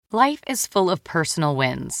Life is full of personal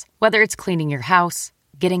wins, whether it's cleaning your house,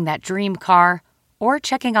 getting that dream car, or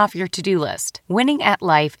checking off your to-do list. Winning at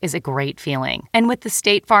life is a great feeling. And with the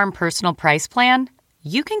State Farm Personal Price Plan,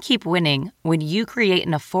 you can keep winning when you create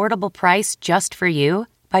an affordable price just for you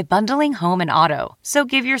by bundling home and auto. So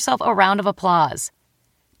give yourself a round of applause.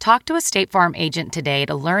 Talk to a State Farm agent today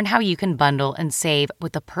to learn how you can bundle and save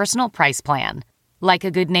with the Personal Price Plan. Like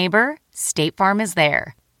a good neighbor, State Farm is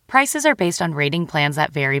there. Prices are based on rating plans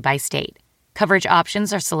that vary by state. Coverage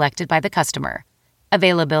options are selected by the customer.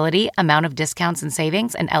 Availability, amount of discounts and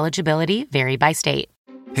savings, and eligibility vary by state.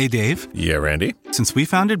 Hey, Dave. Yeah, Randy. Since we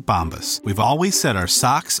founded Bombas, we've always said our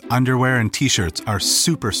socks, underwear, and T-shirts are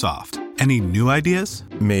super soft. Any new ideas?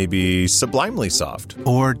 Maybe sublimely soft.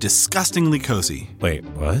 Or disgustingly cozy. Wait,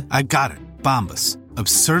 what? I got it. Bombas.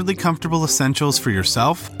 Absurdly comfortable essentials for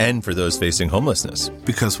yourself and for those facing homelessness.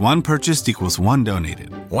 Because one purchased equals one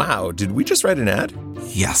donated. Wow, did we just write an ad?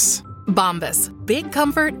 Yes. Bombas. Big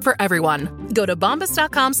comfort for everyone. Go to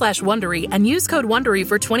bombas.com/Wondery and use code Wondery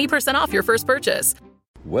for 20% off your first purchase.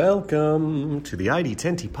 Welcome to the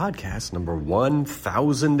ID10T podcast number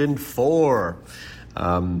 1004.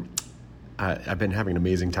 I've been having an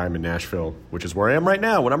amazing time in Nashville, which is where I am right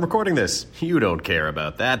now when I'm recording this. You don't care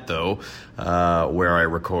about that, though, where I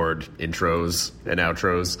record intros and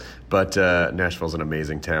outros. But Nashville's an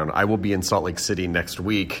amazing town. I will be in Salt Lake City next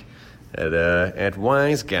week at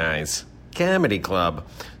Wise Guys Comedy Club.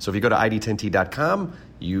 So if you go to ID10T.com,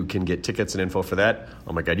 you can get tickets and info for that.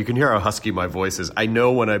 Oh my God, you can hear how husky my voice is. I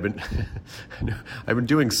know when I've been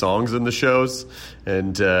doing songs in the shows,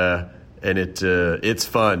 and it's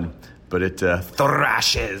fun. But it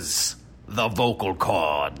thrashes the vocal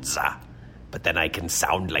cords. But then I can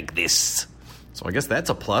sound like this. So I guess that's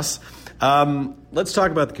a plus. Let's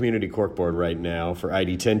talk about the Community Corkboard right now for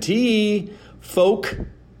ID10T. Folk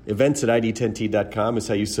events at ID10T.com is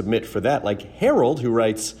how you submit for that. Like Harold, who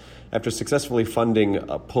writes, after successfully funding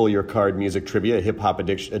Pull Your Card Music Trivia, a hip-hop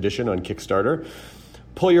edition on Kickstarter,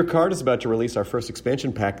 Pull Your Card is about to release our first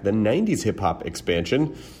expansion pack, the 90s hip-hop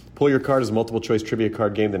expansion. Pull Your Card is a multiple-choice trivia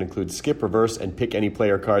card game that includes skip, reverse, and pick any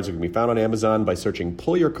player cards that can be found on Amazon by searching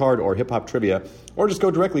Pull Your Card or Hip Hop Trivia, or just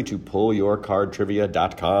go directly to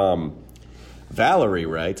pullyourcardtrivia.com. Valerie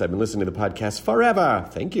writes, I've been listening to the podcast forever.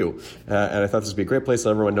 Thank you. And I thought this would be a great place to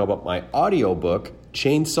let everyone know about my audiobook,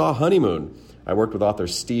 Chainsaw Honeymoon. I worked with author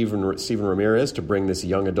Steven Ramirez to bring this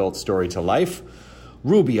young adult story to life.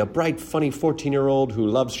 Ruby, a bright, funny 14-year-old who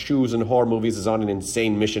loves shoes and horror movies, is on an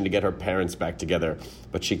insane mission to get her parents back together.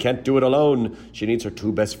 But she can't do it alone. She needs her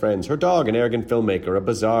two best friends, her dog, an arrogant filmmaker, a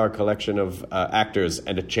bizarre collection of actors,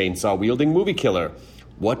 and a chainsaw-wielding movie killer.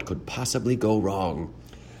 What could possibly go wrong?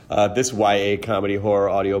 This YA comedy horror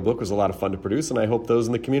audiobook was a lot of fun to produce, and I hope those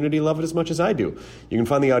in the community love it as much as I do. You can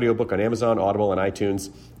find the audiobook on Amazon, Audible, and iTunes.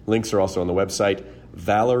 Links are also on the website,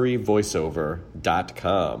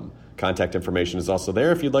 valerievoiceover.com. Contact information is also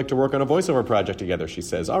there if you'd like to work on a voiceover project together, she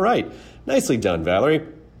says. All right. Nicely done, Valerie.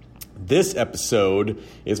 This episode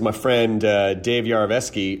is my friend Dave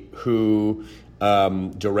Yarovesky, who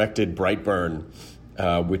directed Brightburn,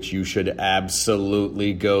 which you should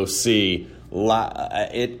absolutely go see.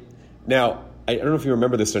 Now, I don't know if you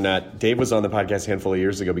remember this or not. Dave was on the podcast a handful of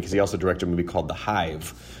years ago because he also directed a movie called The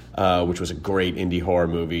Hive, which was a great indie horror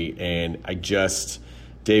movie. And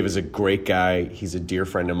Dave is a great guy. He's a dear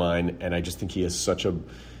friend of mine, and I just think he has such an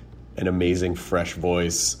amazing, fresh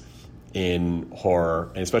voice in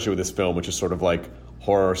horror, and especially with this film, which is sort of like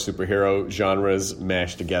horror, superhero genres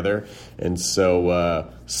mashed together. And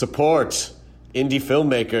so support indie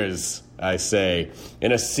filmmakers, I say,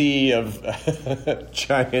 in a sea of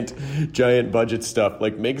giant budget stuff.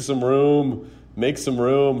 Like make some room for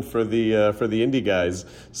the indie guys.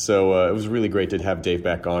 So it was really great to have Dave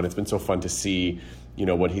back on. It's been so fun to see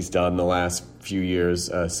what he's done the last few years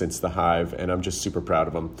since The Hive, and I'm just super proud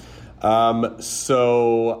of him.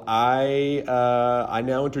 So I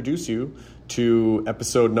now introduce you to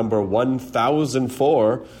episode number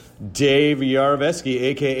 1004, Dave Yarovesky,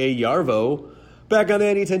 a.k.a. Yarvo, back on the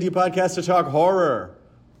ID10T podcast to talk horror.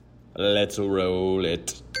 Let's roll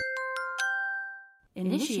it.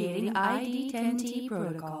 Initiating ID10T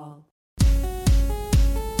protocol.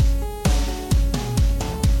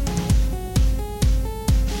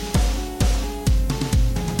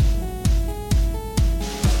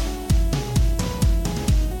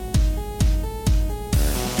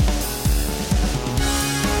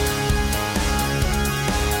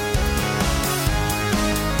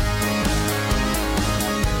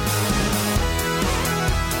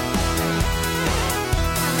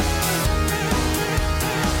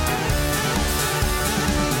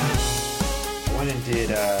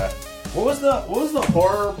 was the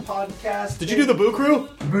horror podcast? Did you do the Boo Crew?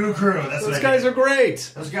 Boo Crew. That's Those guys are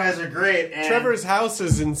great. Those guys are great. And Trevor's house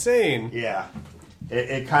is insane. Yeah.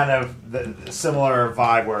 It kind of the similar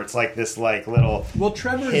vibe where it's like this like little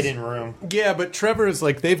Trevor's hidden room. Yeah, but Trevor's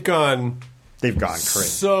like they've gone crazy.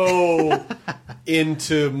 So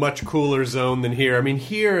into much cooler zone than here. I mean,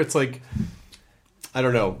 here it's like I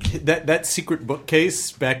don't know, that secret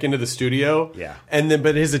bookcase back into the studio. Yeah. And then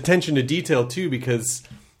but his attention to detail too, because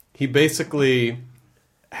he basically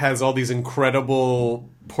has all these incredible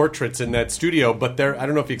portraits in that studio, but they're I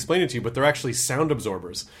don't know if he explained it to you, but they're actually sound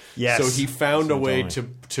absorbers. Yes. So he found a way to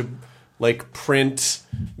like print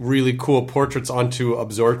really cool portraits onto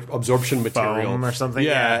absorption material Foam or something.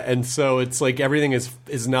 Yeah, and so it's like everything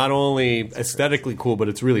is not only aesthetically cool, but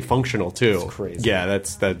it's really functional too. It's crazy. Yeah,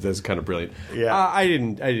 that's kind of brilliant. Yeah. I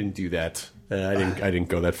didn't do that. I didn't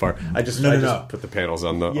go that far. I just put the panels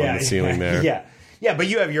on the ceiling there. Yeah. Yeah, but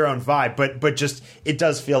you have your own vibe, but just it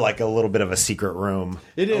does feel like a little bit of a secret room.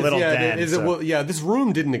 It is, a little yeah. den, This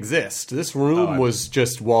room didn't exist. This room was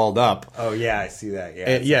just walled up. Oh yeah, I see that.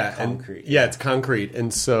 Yeah, It's concrete. It's concrete,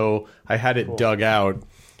 and so I had it dug out,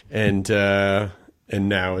 and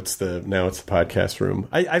now it's the podcast room.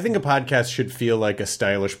 I think a podcast should feel like a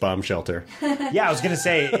stylish bomb shelter. Yeah, I was gonna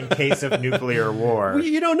say in case of nuclear war. Well,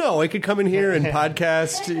 you don't know. I could come in here and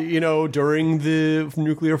podcast, during the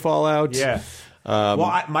nuclear fallout. Yeah.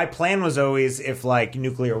 My plan was always if like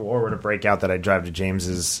nuclear war were to break out that I'd drive to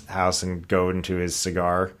James's house and go into his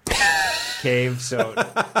cigar cave. So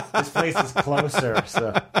this place is closer.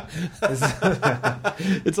 So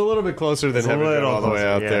it's a little bit closer than having to go all the way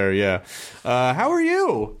out there. Yeah. How are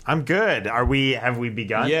you? I'm good. Have we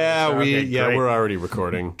begun? Yeah, great. we're already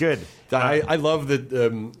recording. Good. I love that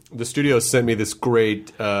the studio sent me this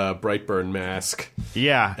great Brightburn mask.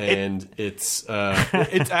 Yeah, and it's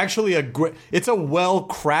actually it's a well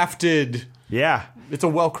crafted. Yeah, it's a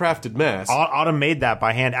well crafted mask. Autumn made that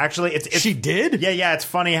by hand. Actually, it's she did. Yeah. It's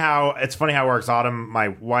funny how it works. Autumn, my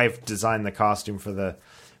wife, designed the costume for the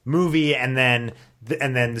movie, and then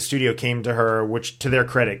the studio came to her, which to their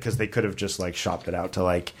credit, because they could have just like shopped it out to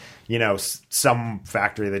like some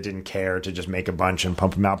factory that didn't care to just make a bunch and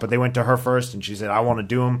pump them out. But they went to her first, and she said, "I want to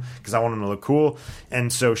do them because I want them to look cool."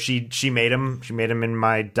 And so she made them. She made them in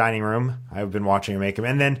my dining room. I've been watching her make them,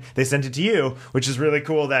 and then they sent it to you, which is really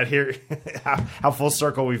cool. That here, how full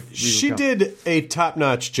circle we've She come. did a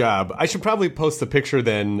top-notch job. I should probably post the picture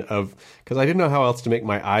then of because I didn't know how else to make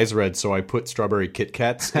my eyes red, so I put strawberry Kit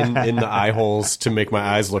Kats in the eye holes to make my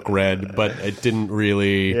eyes look red, but it didn't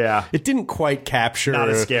really. Yeah. It didn't quite capture. Not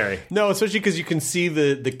as scary. No, especially because you can see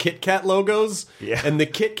the Kit Kat logos. Yeah. And the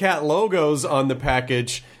Kit Kat logos on the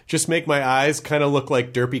package just make my eyes kind of look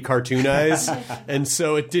like derpy cartoon eyes. And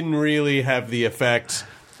so it didn't really have the effect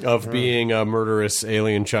of being a murderous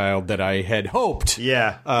alien child that I had hoped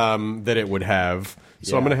that it would have.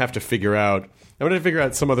 So I'm going to have to figure out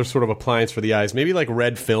some other sort of appliance for the eyes. Maybe like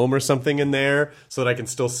red film or something in there so that I can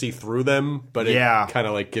still see through them. But it kind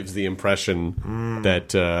of like gives the impression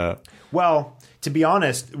that... Well, to be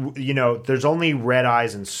honest, there's only red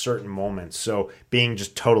eyes in certain moments. So being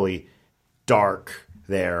just totally dark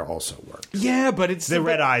there also works. Yeah, but it's... The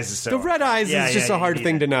red eyes is so... The red eyes is just a hard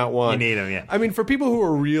thing to not want. You need them, yeah. I mean, for people who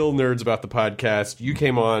are real nerds about the podcast, you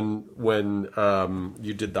came on when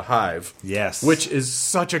you did The Hive. Yes. Which is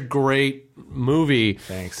such a great movie.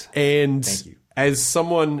 Thanks. And Thank you. as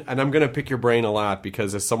someone... And I'm going to pick your brain a lot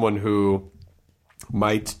because as someone who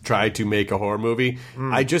might try to make a horror movie,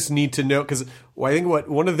 I just need to know... Because I think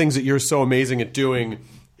one of the things that you're so amazing at doing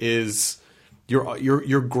is...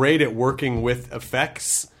 You're great at working with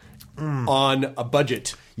effects on a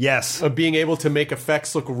budget. Yes. Of being able to make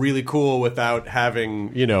effects look really cool without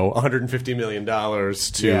having, $150 million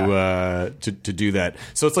to do that.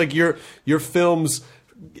 So it's like your films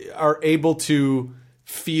are able to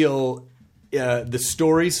feel the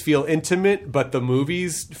stories feel intimate, but the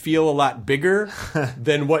movies feel a lot bigger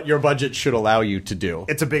than what your budget should allow you to do.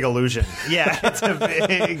 It's a big illusion. Yeah, it's a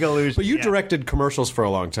big illusion. But you directed commercials for a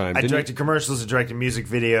long time, I directed commercials, I directed music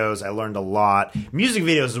videos. I learned a lot. Music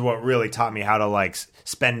videos is what really taught me how to like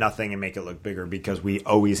spend nothing and make it look bigger because we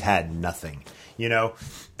always had nothing,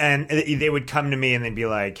 And they would come to me and they'd be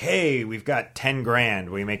like, "Hey, we've got $10,000.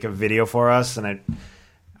 Will you make a video for us?" And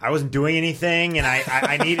I wasn't doing anything, and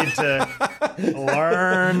I needed to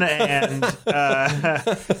learn, and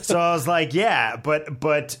so I was like, "Yeah, but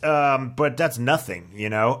that's nothing,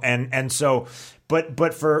 And so,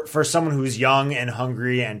 but for someone who's young and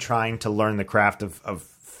hungry and trying to learn the craft of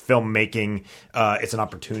filmmaking, it's an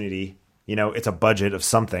opportunity. it's a budget of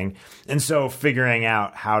something. And so figuring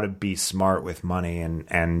out how to be smart with money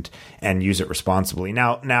and use it responsibly.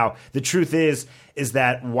 Now the truth is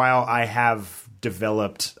that while I have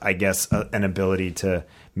developed, I guess, an ability to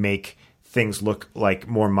make things look like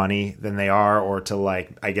more money than they are, or to,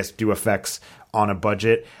 like, I guess, do effects on a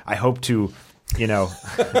budget, I hope to,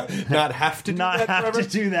 not have to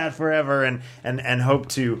do that forever, and hope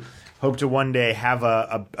to one day have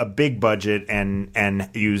a big budget and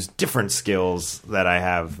use different skills that I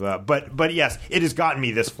have. But yes, it has gotten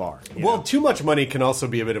me this far. Well, too much money can also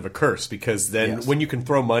be a bit of a curse, because then when you can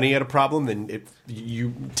throw money at a problem, then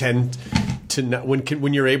you tend to not,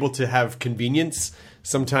 when you're able to have convenience,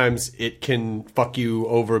 sometimes it can fuck you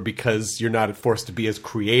over because you're not forced to be as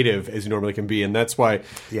creative as you normally can be. And that's why,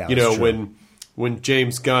 when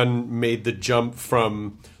James Gunn made the jump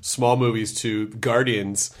from small movies to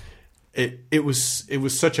Guardians, it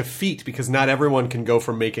was such a feat, because not everyone can go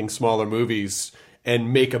from making smaller movies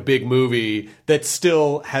and make a big movie that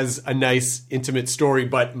still has a nice intimate story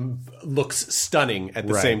but looks stunning at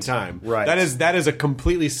the same time. Right. That is a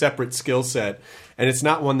completely separate skill set, and it's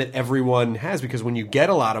not one that everyone has, because when you get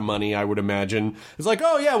a lot of money, I would imagine, it's like,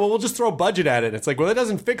 oh yeah, well, we'll just throw budget at it. It's like, well, that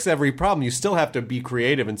doesn't fix every problem. You still have to be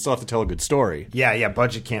creative and still have to tell a good story. Yeah,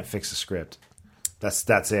 budget can't fix a script.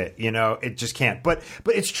 That's it. It just can't. But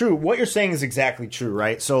it's true. What you're saying is exactly true,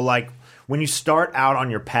 right? So, like, when you start out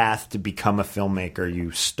on your path to become a filmmaker,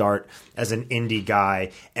 you start as an indie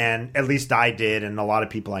guy, and at least I did, and a lot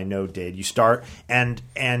of people I know did. You start and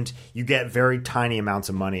you get very tiny amounts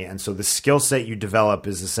of money, and so the skill set you develop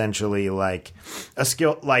is essentially like a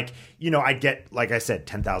skill. Like, I get, like I said,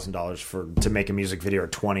 $10,000 to make a music video, or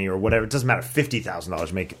 20 or whatever. It doesn't matter. $50,000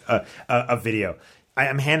 to make a video.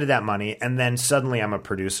 I'm handed that money, and then suddenly I'm a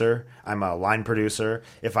producer. I'm a line producer.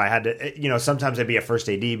 If I had to, sometimes I'd be a first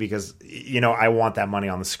AD because, I want that money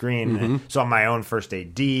on the screen. Mm-hmm. So I'm my own first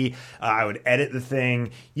AD. I would edit the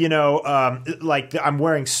thing. I'm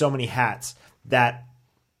wearing so many hats that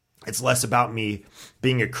it's less about me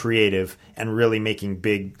being a creative and really making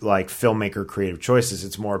big, like, filmmaker creative choices.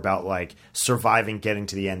 It's more about, like, surviving, getting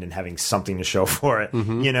to the end, and having something to show for it,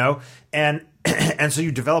 And so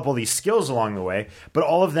you develop all these skills along the way, but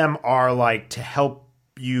all of them are, like, to help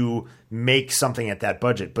you make something at that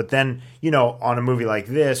budget. But then, on a movie like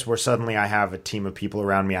this, where suddenly I have a team of people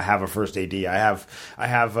around me, I have a first AD, I have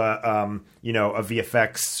a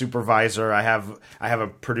VFX supervisor, I have a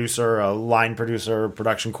producer, a line producer,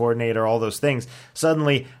 production coordinator, all those things.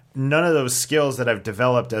 Suddenly, none of those skills that I've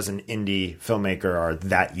developed as an indie filmmaker are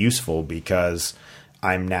that useful, because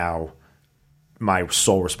I'm now, my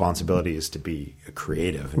sole responsibility is to be a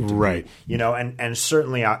creative, and right? And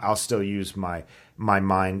certainly I'll still use my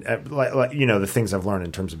mind, the things I've learned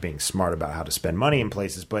in terms of being smart about how to spend money in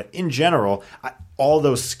places. But in general, all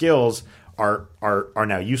those skills are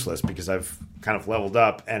now useless, because I've kind of leveled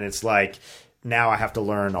up, and it's like now I have to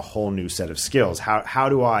learn a whole new set of skills. How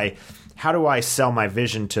do I sell my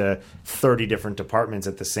vision to 30 different departments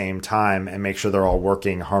at the same time and make sure they're all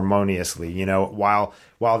working harmoniously,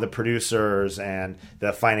 while the producers and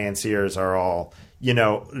the financiers are all,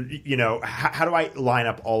 how do I line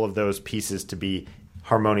up all of those pieces to be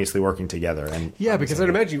harmoniously working together? And because I'd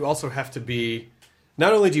imagine you also have to be,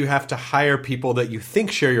 not only do you have to hire people that you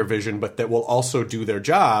think share your vision, but that will also do their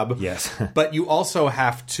job. Yes. But you also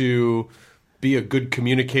have to be a good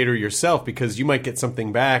communicator yourself, because you might get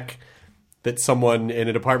something back that someone in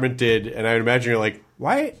a department did, and I would imagine you're like,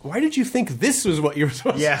 why did you think this was what you were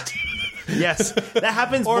supposed to do? Yes, that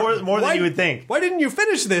happens more than you would think. Why didn't you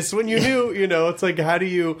finish this when you knew? It's like, how do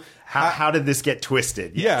you? How did this get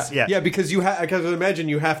twisted? Yes. Yeah. Because because I imagine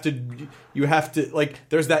you have to like.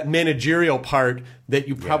 There's that managerial part that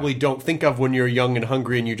you probably don't think of when you're young and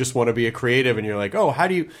hungry and you just want to be a creative, and you're like, oh, how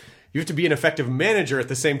do you? You have to be an effective manager at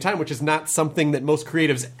the same time, which is not something that most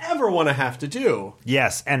creatives ever want to have to do.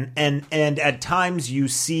 Yes, and at times you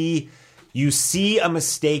see a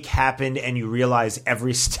mistake happen, and you realize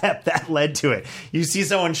every step that led to it. You see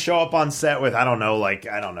someone show up on set with,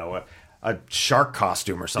 a shark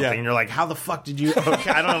costume or something, and you're like, how the fuck did you...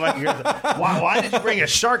 Okay, I don't know if I can hear that. Why did you bring a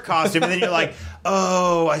shark costume? And then you're like,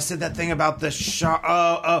 oh, I said that thing about the shark...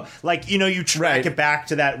 Oh. Like, you track it back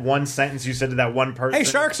to that one sentence you said to that one person. Hey,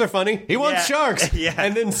 sharks are funny. He wants sharks. Yeah.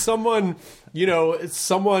 And then someone...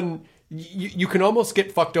 You can almost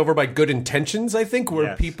get fucked over by good intentions, I think,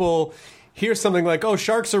 where people hear something like, oh,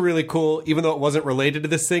 sharks are really cool, even though it wasn't related to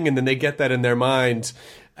this thing, and then they get that in their mind,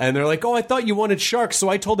 and they're like, oh, I thought you wanted sharks, so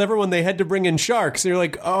I told everyone they had to bring in sharks. And you're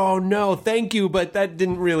like, oh, no, thank you, but that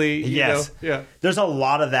didn't really, Yeah. There's a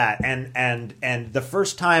lot of that, and the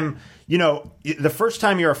first time you're a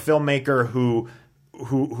filmmaker who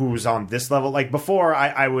who's on this level. Like before,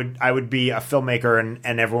 I would be a filmmaker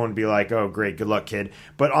and everyone would be like, "Oh, great, good luck, kid."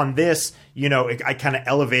 But on this, I kind of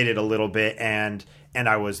elevated a little bit and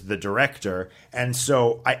I was the director. And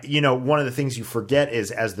so one of the things you forget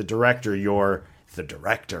is as the director, you're the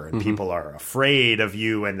director and people are afraid of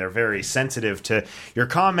you and they're very sensitive to your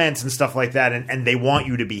comments and stuff like that, and they want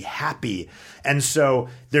you to be happy. And so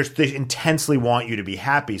they intensely want you to be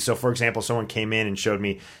happy. So for example, someone came in and showed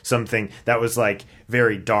me something that was like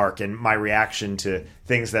very dark, and my reaction to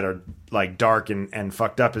things that are like dark and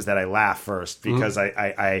fucked up is that I laugh first because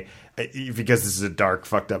because this is a dark,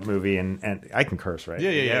 fucked up movie, and I can curse, right?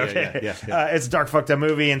 Yeah. It's a dark, fucked up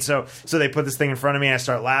movie, and so they put this thing in front of me, and I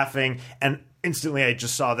start laughing, and instantly I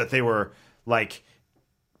just saw that they were like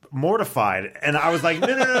mortified, and I was like, no,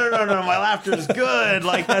 my laughter is good.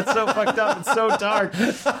 Like, that's so fucked up. It's so dark.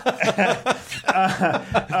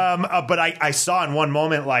 But I saw in one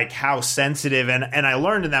moment like how sensitive, and I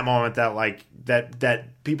learned in that moment that like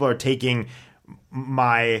that people are taking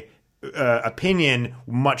my opinion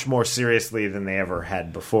much more seriously than they ever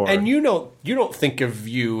had before. And you don't think of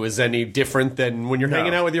you as any different than when you're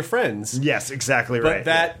hanging out with your friends. Yes, exactly right.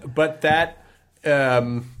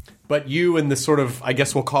 But you and the sort of, I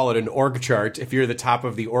guess we'll call it an org chart, if you're the top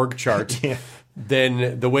of the org chart,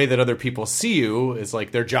 then the way that other people see you is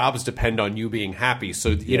like their jobs depend on you being happy.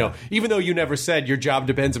 So, even though you never said your job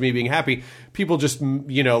depends on me being happy, people just,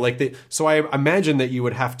 so I imagine that you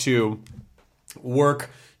would have to work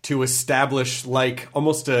to establish like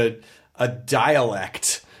almost a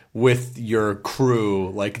dialect with your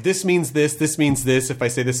crew. Like, this means this means this. If I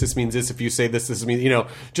say this means this. If you say this means,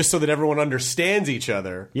 just so that everyone understands each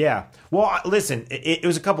other. Yeah. Well, listen, it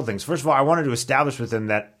was a couple things. First of all, I wanted to establish with them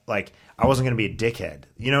that, like, I wasn't going to be a dickhead.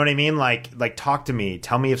 You know what I mean? Like talk to me.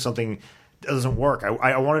 Tell me if something doesn't work.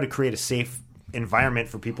 I wanted to create a safe environment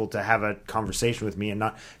for people to have a conversation with me and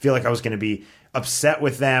not feel like I was going to be upset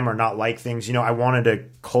with them or not like things. I wanted to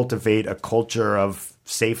cultivate a culture of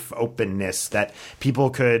safe openness that people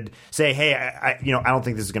could say, hey, I don't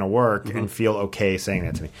think this is going to work, and feel okay saying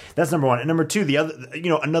that to me. That's number one. And number two, the other,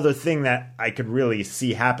 another thing that I could really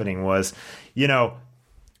see happening was,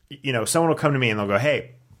 someone will come to me and they'll go,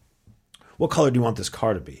 hey, what color do you want this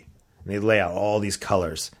car to be? And they lay out all these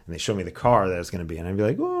colors and they show me the car that it's going to be. And I'd be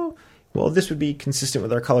like, well, this would be consistent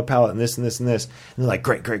with our color palette and this and this and this. And they're like,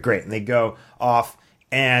 great. And they go off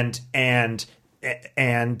and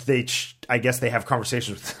they, I guess they have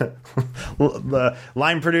conversations with the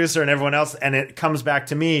line producer and everyone else, and it comes back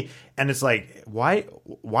to me, and it's like, why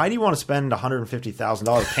do you want to spend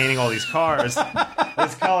 $150,000 painting all these cars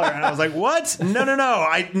this color? And I was like, what?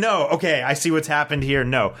 No. Okay, I see what's happened here.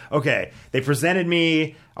 No. Okay, they presented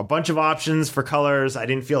me a bunch of options for colors. I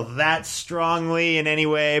didn't feel that strongly in any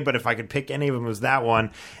way, but if I could pick any of them, it was that one.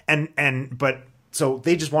 But so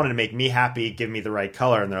they just wanted to make me happy, give me the right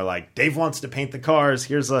color, and they're like, Dave wants to paint the cars.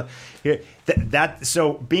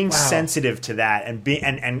 So being sensitive to that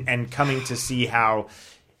and coming to see how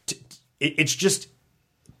it's just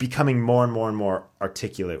becoming more and more and more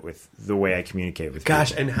articulate with the way I communicate with people.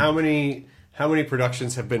 And how many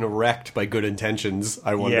productions have been wrecked by good intentions,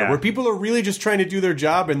 I wonder, where people are really just trying to do their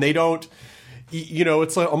job and they don't.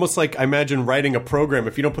 It's like, almost like, I imagine writing a program.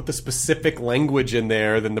 If you don't put the specific language in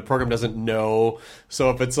there, then the program doesn't know. So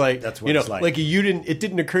if it's like, that's what it's like. It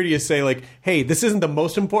didn't occur to you to say like, hey, this isn't the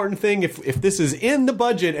most important thing. If this is in the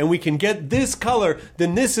budget and we can get this color,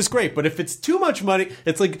 then this is great. But if it's too much money,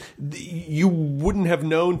 it's like you wouldn't have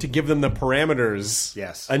known to give them the parameters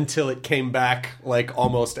until it came back like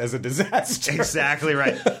almost as a disaster. Exactly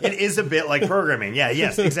right. It is a bit like programming. Yeah,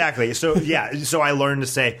 yes, exactly. So I learned to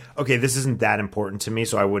say, okay, this isn't that important to me,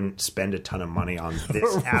 so I wouldn't spend a ton of money on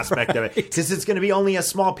this aspect of it, because it's going to be only a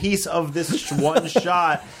small piece of this one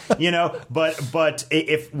shot, but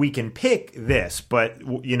if we can pick this,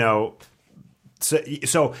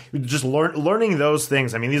 so just learning those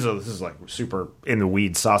things. I mean, this is like super in the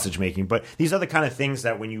weeds sausage making, but these are the kind of things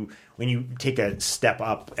that when you take a step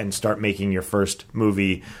up and start making your first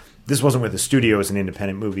movie. This wasn't with a studio as an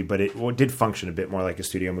independent movie, but it did function a bit more like a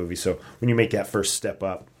studio movie. So when you make that first step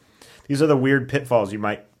up, these are the weird pitfalls you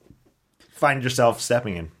might find yourself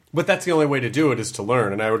stepping in. But that's the only way to do it, is to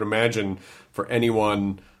learn. And I would imagine for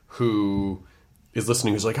anyone who is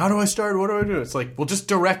listening who's like, how do I start? What do I do? It's like, well, just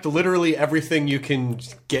direct literally everything you can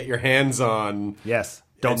get your hands on. Yes.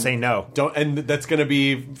 Don't say no. And that's going to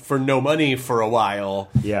be for no money for a while.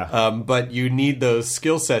 Yeah. But you need those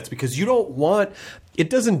skill sets, because you don't want... It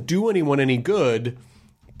doesn't do anyone any good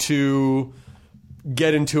to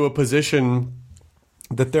get into a position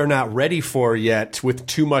that they're not ready for yet with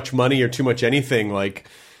too much money or too much anything. Like,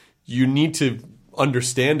 you need to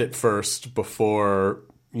understand it first before,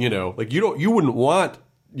 like you wouldn't want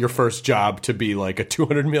your first job to be like a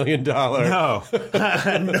 $200 million. No,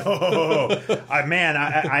 no.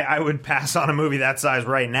 I would pass on a movie that size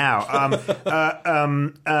right now.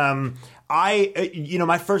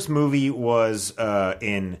 My first movie was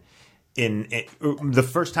in the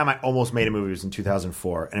first time I almost made a movie was in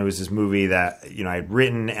 2004, and it was this movie that I had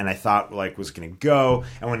written and I thought like was going to go,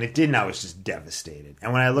 and when it didn't, I was just devastated.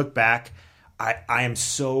 And when I look back, I am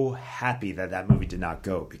so happy that movie did not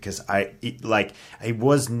go, because I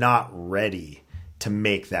was not ready to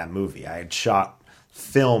make that movie. I had shot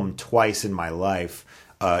film twice in my life.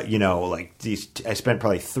 I spent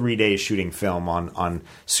probably 3 days shooting film on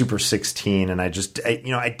Super 16, and I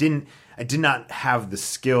did not have the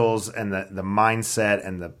skills and the mindset,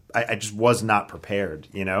 and I just was not prepared.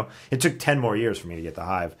 It took 10 more years for me to get The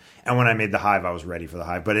Hive, and when I made The Hive, I was ready for The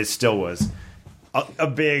Hive, but it still was a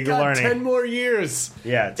big learning. 10 more years.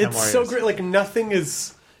 Yeah, 10 more years. It's so great. Like, nothing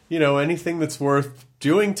is, anything that's worth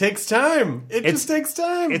doing takes time. It just takes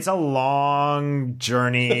time. It's a long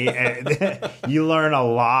journey. You learn a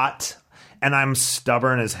lot. And I'm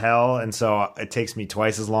stubborn as hell, and so it takes me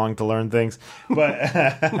twice as long to learn things. But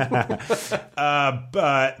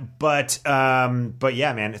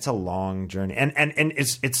yeah, man, it's a long journey, and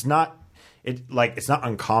it's not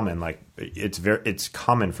uncommon. Like it's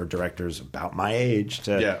common for directors about my age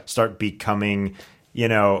to start becoming,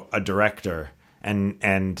 a director,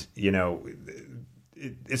 and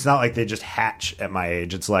it's not like they just hatch at my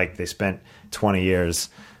age. It's like they spent 20 years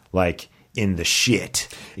like in the shit,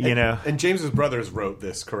 And James's brothers wrote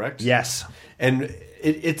this, correct? Yes. And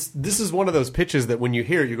this is one of those pitches that when you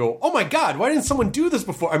hear it, you go, "Oh my God, why didn't someone do this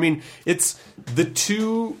before?" I mean, it's the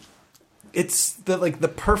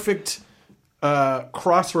perfect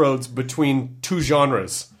crossroads between two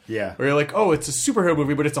genres. Yeah. Where you're like, "Oh, it's a superhero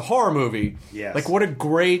movie, but it's a horror movie." Yes. Like, what a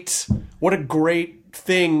great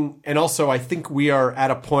thing. And also, I think we are at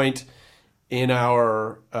a point in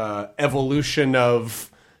our evolution of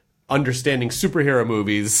understanding superhero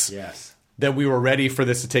movies, that we were ready for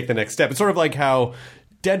this to take the next step. It's sort of like how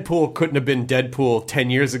Deadpool couldn't have been Deadpool 10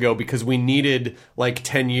 years ago because we needed like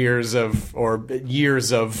 10 years of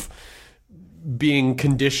being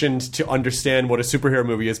conditioned to understand what a superhero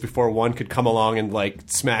movie is before one could come along and like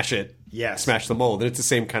smash it, smash the mold. And it's the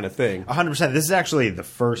same kind of thing. 100%. This is actually the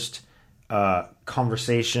first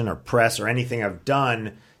conversation or press or anything I've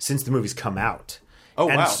done since the movie's come out. Oh,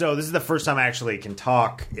 wow. And so this is the first time I actually can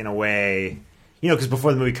talk in a way, because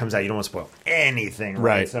before the movie comes out, you don't want to spoil anything,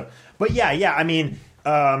 right? So, but yeah, I mean,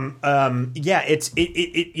 it's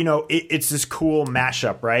this cool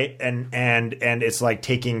mashup, right? And it's like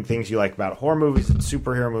taking things you like about horror movies and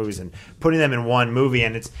superhero movies and putting them in one movie.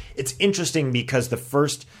 And it's interesting because the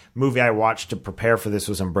first movie I watched to prepare for this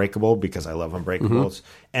was Unbreakable, because I love Unbreakables,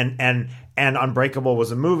 and Unbreakable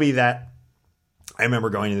was a movie that I remember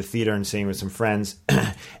going to the theater and seeing with some friends,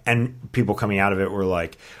 and people coming out of it were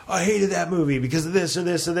like, "I hated that movie because of this or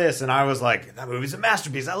this or this," and I was like, "That movie's a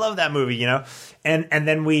masterpiece. I love that movie," And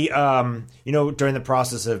then we, during the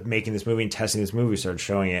process of making this movie and testing this movie, we started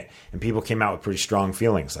showing it, and people came out with pretty strong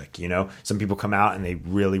feelings. Like, some people come out and they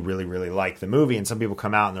really, really, really like the movie, and some people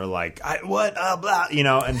come out and they're like, blah,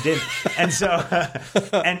 and didn't. And so,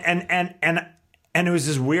 and it was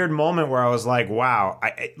this weird moment where I was like, wow,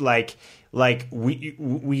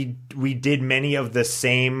 we did many of the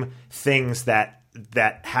same things that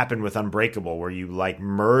happened with Unbreakable, where you like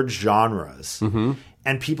merge genres,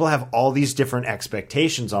 and people have all these different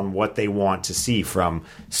expectations on what they want to see from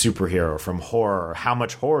superhero, from horror, how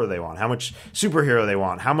much horror they want, how much superhero they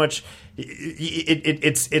want, how much.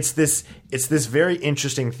 It's this very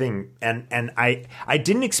interesting thing, and I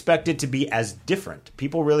didn't expect it to be as different.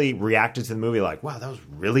 People really reacted to the movie like, "Wow, that was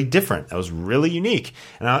really different. That was really unique."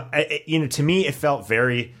 And to me, it felt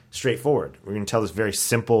very straightforward. We're going to tell this very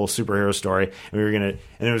simple superhero story, and it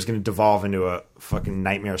was going to devolve into a fucking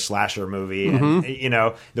nightmare slasher movie, and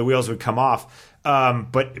the wheels would come off.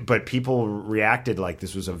 But people reacted like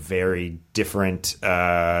this was a very different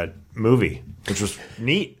movie, which was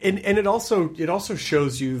neat. And it also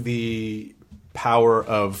shows you the power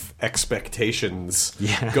of expectations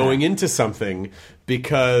going into something,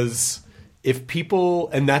 because if people,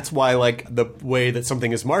 and that's why like the way that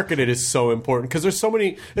something is marketed is so important, because there's so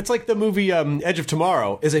many. It's like the movie Edge of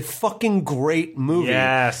Tomorrow is a fucking great movie,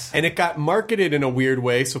 and it got marketed in a weird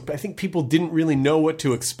way, so I think people didn't really know what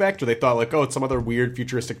to expect, or they thought like, oh, it's some other weird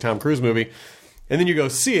futuristic Tom Cruise movie. And then you go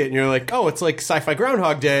see it, and you're like, "Oh, it's like Sci-Fi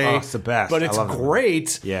Groundhog Day." Oh, it's the best. But I it's love it.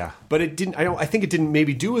 great. Yeah. But it didn't. I think it didn't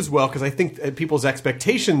maybe do as well because I think people's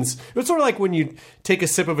expectations. It was sort of like when you take a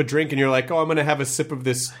sip of a drink and you're like, "Oh, I'm going to have a sip of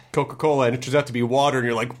this Coca-Cola," and it turns out to be water, and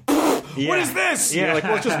you're like, "What is this?" Yeah. You're like,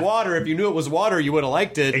 "Well, it's just water. If you knew it was water, you would have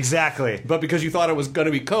liked it." Exactly. But because you thought it was going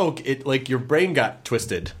to be Coke, it like your brain got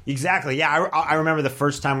twisted. Exactly. Yeah, I remember the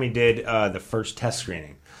first time we did the first test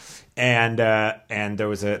screening, and there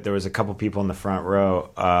was a couple people in the front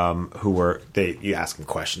row who you ask them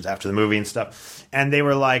questions after the movie and stuff, and they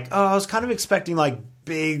were like, "Oh, I was kind of expecting like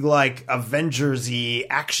big like Avengers-y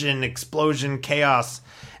action, explosion, chaos,"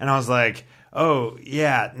 and I was like, "Oh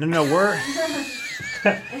yeah, no, we're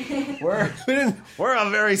a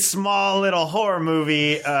very small little horror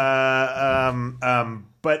movie." But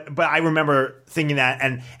I remember thinking that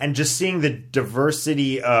and just seeing the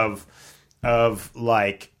diversity of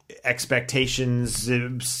like expectations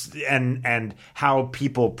and how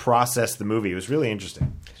people process the movie. It was really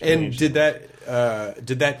interesting. Did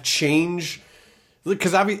that change?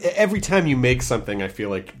 Because every time you make something, I feel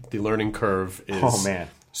like the learning curve is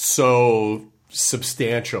so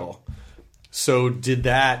substantial. So did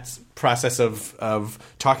that process of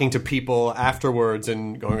talking to people afterwards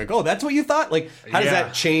and going like, "Oh, that's what you thought"? Like, how does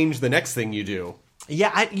that change the next thing you do?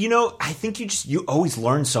 Yeah, I think you always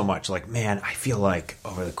learn so much. Like, man, I feel like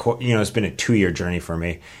over the course, it's been a 2-year journey for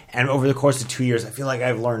me, and over the course of 2 years, I feel like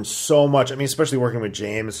I've learned so much. I mean, especially working with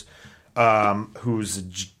James, who's a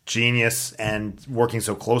genius, and working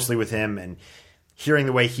so closely with him, and hearing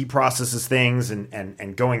the way he processes things,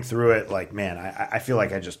 and going through it. Like, man, I feel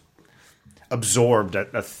like I just absorbed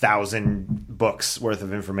 1,000 books worth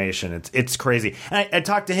of information. It's crazy. And I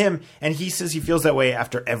talked to him, and he says he feels that way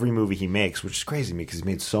after every movie he makes, which is crazy to me because he's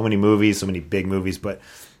made so many movies, so many big movies. But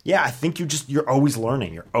yeah, I think you're always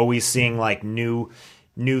learning. You're always seeing like new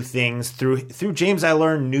things through James. I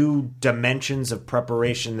learned new dimensions of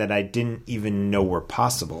preparation that I didn't even know were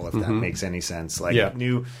possible. If that makes any sense, like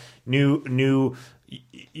new.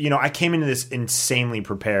 I came into this insanely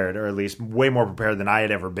prepared, or at least way more prepared than I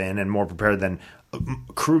had ever been, and more prepared than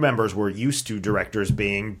crew members were used to directors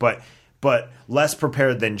being, but less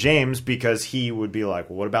prepared than James, because he would be like,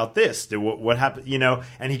 "Well, what about this? What happened?"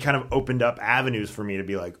 And he kind of opened up avenues for me to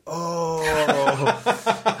be like, "Oh,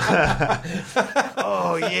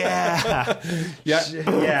 oh yeah,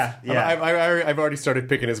 yeah." I've already started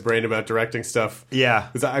picking his brain about directing stuff. Yeah,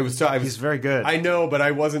 because he's very good. I know, but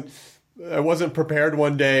I wasn't prepared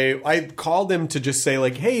one day. I called him to just say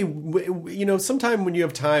like, "Hey, sometime when you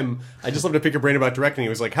have time, I just love to pick your brain about directing." He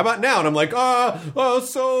was like, "How about now?" And I'm like,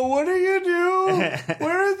 so what do you do?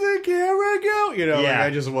 Where does the camera go?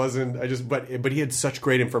 But he had such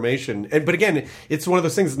great information. But again, it's one of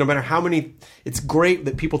those things, no matter how many, it's great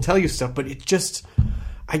that people tell you stuff, but it just,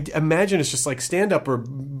 I imagine it's just like stand-up or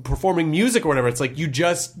performing music or whatever. It's like you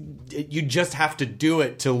just have to do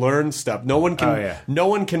it to learn stuff. No one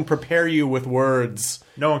can prepare you with words.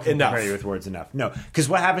 No one can enough. prepare you with words enough. No, because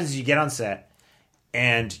what happens is you get on set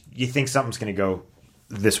and you think something's going to go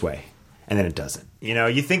this way, and then it doesn't.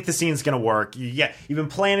 You think the scene's going to work. You've been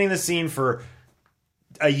planning the scene for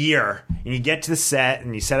a year, and you get to the set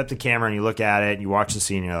and you set up the camera and you look at it and you watch the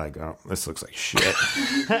scene and you're like, "Oh, this looks like shit."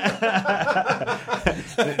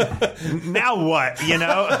 Now what?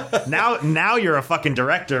 Now you're a fucking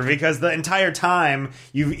director, because the entire time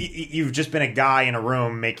you've just been a guy in a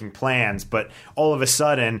room making plans, but all of a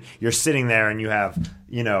sudden you're sitting there and you have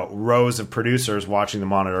rows of producers watching the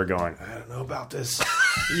monitor going, "I don't know about this."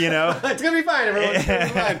 It's gonna be fine, everyone. It's gonna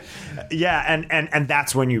be fine. Yeah, and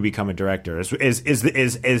that's when you become a director. Is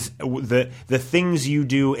the things you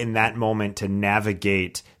do in that moment to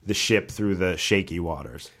navigate the ship through the shaky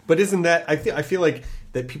waters. But isn't that, I feel like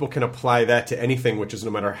that people can apply that to anything, which is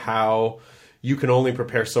no matter how, you can only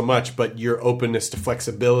prepare so much, but your openness to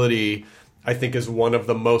flexibility, I think, is one of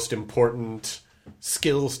the most important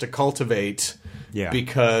skills to cultivate. Yeah.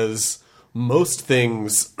 Because most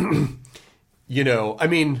things, I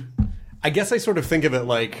guess I sort of think of it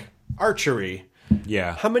like archery.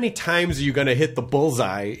 Yeah. How many times are you going to hit the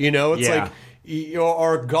bullseye? It's like,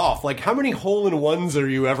 or golf. Like, how many hole-in-ones are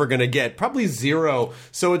you ever going to get? Probably zero.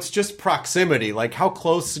 So it's just proximity. Like, how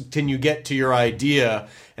close can you get to your idea,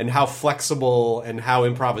 and how flexible and how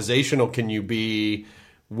improvisational can you be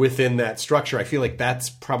within that structure? I feel like that's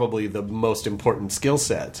probably the most important skill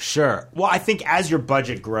set. Sure. Well, I think as your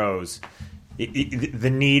budget grows,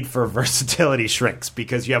 the need for versatility shrinks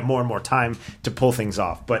because you have more and more time to pull things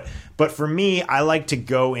off. But for me, I like to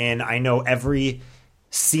go in. I know every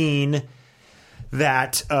scene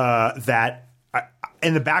that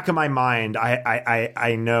in the back of my mind,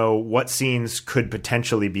 I know what scenes could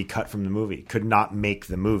potentially be cut from the movie, could not make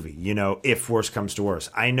the movie, if worse comes to worse.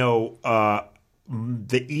 I know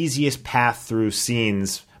the easiest path through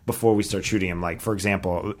scenes before we start shooting them. Like, for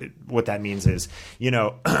example, what that means is,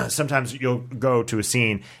 sometimes you'll go to a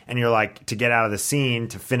scene and you're like, to get out of the scene,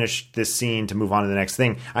 to finish this scene, to move on to the next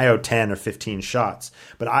thing, I owe 10 or 15 shots.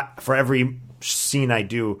 But for every scene I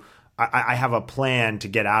do, I have a plan to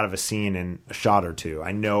get out of a scene in a shot or two.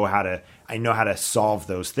 I know how to solve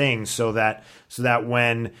those things so that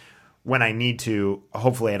when I need to,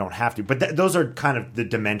 hopefully I don't have to. But those are kind of the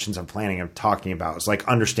dimensions I'm talking about. It's like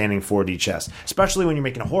understanding 4D chess, especially when you're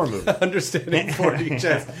making a horror movie. Understanding 4D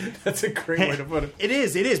chess. That's a great way to put it. It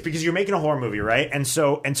is because you're making a horror movie, right? And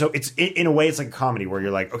so it's in a way it's like a comedy where you're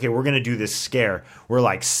like, okay, we're going to do this scare. We're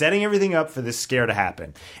like setting everything up for this scare to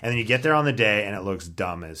happen. And then you get there on the day and it looks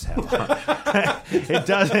dumb as hell. It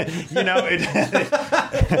doesn't,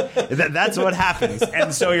 that's what happens.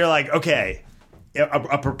 And so you're like, okay,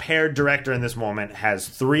 a prepared director in this moment has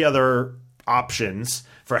 3 other options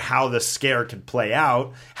for how the scare can play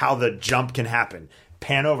out, how the jump can happen.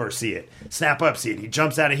 Pan over, see it. Snap up, see it. He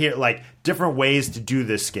jumps out of here. Like, different ways to do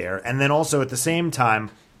this scare. And then also, at the same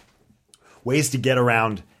time, ways to get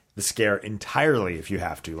around the scare entirely if you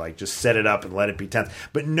have to. Like, just set it up and let it be tense.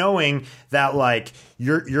 But knowing that, like,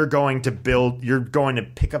 you're going to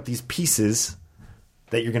pick up these pieces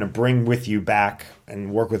that you're going to bring with you back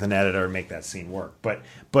and work with an editor and make that scene work. But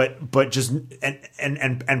just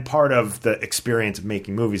and part of the experience of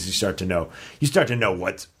making movies, you start to know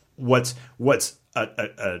what's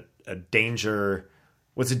a dangerous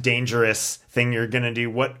thing you're going to do.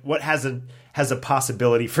 What has a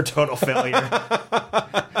possibility for total failure,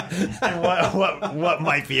 and what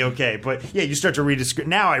might be okay. But yeah, you start to read a script.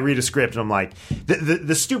 Now I read a script and I'm like,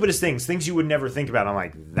 the stupidest things you would never think about. I'm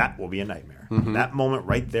like, that will be a nightmare. Mm-hmm. That moment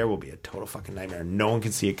right there will be a total fucking nightmare. No one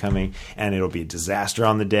can see it coming, and it'll be a disaster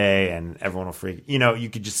on the day, and everyone will freak. You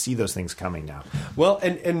could just see those things coming now. Well,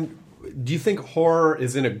 and do you think horror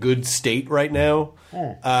is in a good state right now?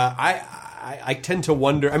 I tend to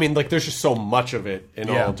wonder. I mean, like, there's just so much of it in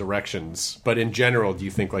all directions. But in general, do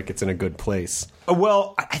you think like it's in a good place?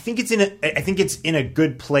 Well, I think it's in a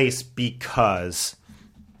good place because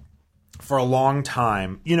for a long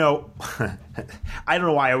time, I don't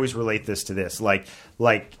know why I always relate this to this. Like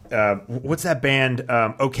what's that band?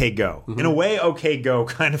 OK Go. Mm-hmm. In a way, OK Go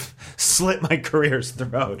kind of slit my career's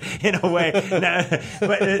throat. In a way,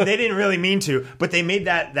 but they didn't really mean to. But they made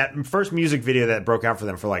that first music video that broke out for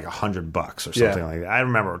them for like $100 or something like that. I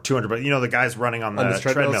remember $200, but the guys running on the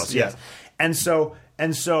treadmills. Yes, and so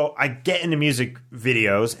I get into music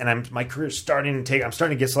videos, and my career's starting to I'm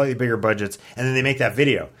starting to get slightly bigger budgets, and then they make that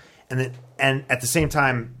video. And at the same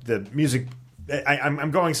time, the music.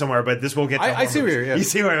 I'm going somewhere, but this will get. I see where you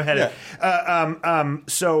see where I'm headed. Yeah.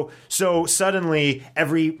 So suddenly,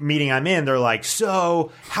 every meeting I'm in, they're like,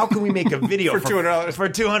 "So, how can we make a video for $200? For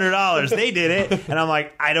 $200, they did it, and I'm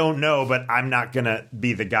like, I don't know, but I'm not gonna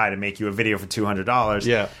be the guy to make you a video for $200.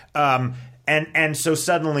 Yeah. And so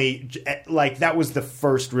suddenly, like, that was the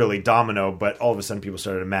first really domino, but all of a sudden people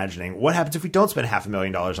started imagining, what happens if we don't spend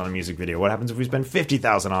 $500,000 on a music video? What happens if we spend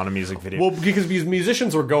 $50,000 on a music video? Well, because these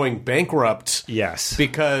musicians were going bankrupt. Yes.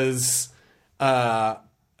 Because, in the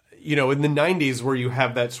 90s where you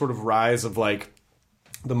have that sort of rise of, like,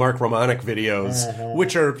 the Mark Romanek videos,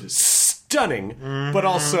 which are stunning, but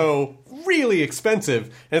also really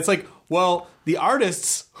expensive. And it's like, well, the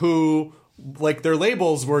artists who... like, their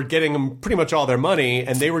labels were getting them pretty much all their money,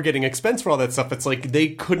 and they were getting expense for all that stuff. It's like they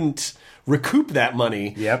couldn't recoup that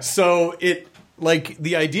money. Yep. So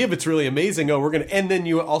the idea of it's really amazing. And then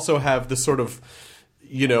you also have the sort of,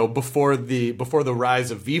 before the rise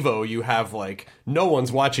of Vivo, you have like no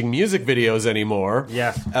one's watching music videos anymore.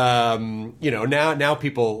 Yeah. Now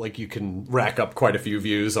people, like, you can rack up quite a few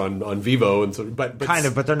views on Vivo, and so but kind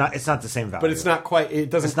of, but they're not. It's not the same value. But it's not quite. It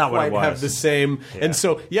doesn't quite have the same. Yeah. And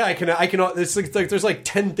so I can. It's like there's like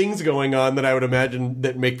 10 things going on that I would imagine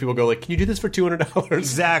that make people go like, can you do this for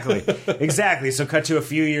 $200? Exactly. So cut to a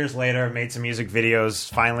few years later, I've made some music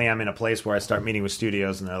videos. Finally, I'm in a place where I start meeting with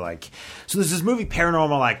studios, and they're like, so there's this movie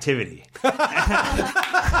Paranormal Activity.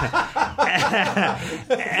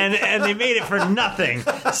 and they made it for nothing.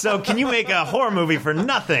 So can you make a horror movie for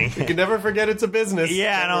nothing? You can never forget it's a business.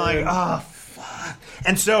 Yeah, and I'm like, oh fuck.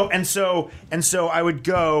 And so I would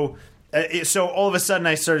go. So all of a sudden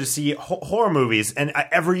I started to see horror movies, and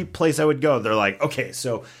every place I would go, they're like, okay,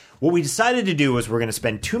 so what we decided to do was we're going to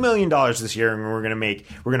spend $2 million this year, and we're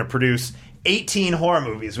going to produce 18 horror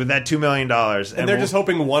movies with that $2 million. And they're just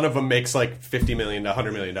hoping one of them makes like $50 million,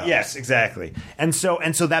 $100 million. Yes, exactly. And so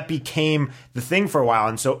that became the thing for a while.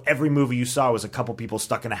 And so every movie you saw was a couple people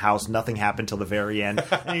stuck in a house. Nothing happened till the very end.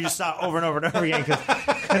 And you just saw it over and over and over again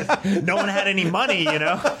because no one had any money, you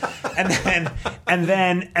know? And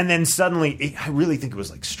then suddenly, I really think it was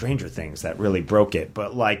like Stranger Things that really broke it.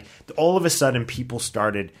 But like all of a sudden people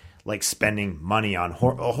started like spending money on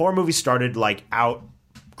horror movies started like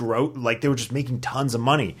like they were just making tons of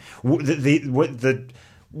money. One of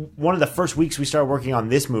the first weeks we started working on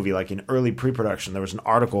this movie, like in early pre-production, there was an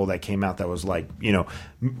article that came out that was like,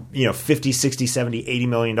 50, 60, 70, $80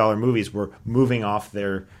 million movies were moving off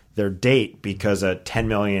their date because a $10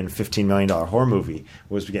 million, $15 million horror movie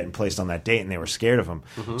was getting placed on that date, and they were scared of them.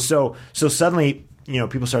 Mm-hmm. So suddenly,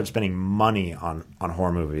 people started spending money on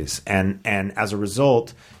horror movies, and as a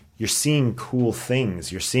result, you're seeing cool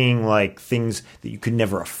things. You're seeing like things that you could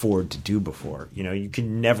never afford to do before. You could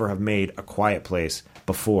never have made A Quiet Place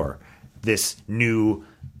before. This new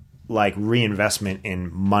like reinvestment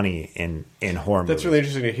in money in horror movies. That's really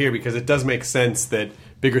interesting to hear, because it does make sense that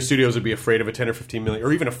bigger studios would be afraid of a $10 or $15 million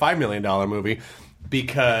or even a $5 million movie,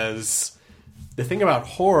 because the thing about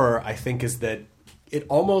horror, I think, is that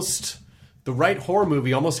the right horror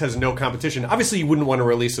movie almost has no competition. Obviously, you wouldn't want to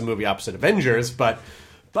release a movie opposite Avengers, but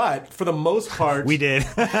for the most part... We did.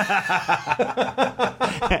 Not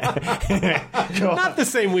the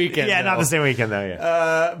same weekend, Yeah, though. not the same weekend, though,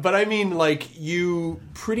 yeah. But I mean, like, you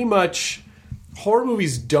pretty much... Horror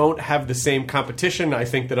movies don't have the same competition, I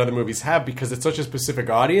think, that other movies have, because it's such a specific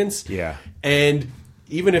audience. Yeah. And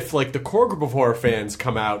even if, like, the core group of horror fans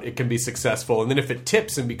come out, it can be successful. And then if it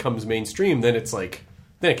tips and becomes mainstream, then it's like...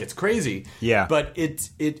 Then it gets crazy. Yeah. But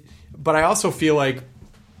But I also feel like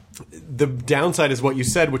the downside is what you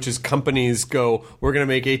said, which is companies go, we're going to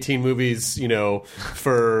make 18 movies,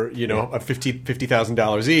 for, a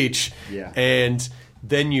 $50,000 each. Yeah. And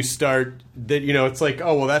then you start that, it's like,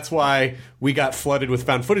 oh, well, that's why we got flooded with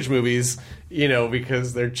found footage movies,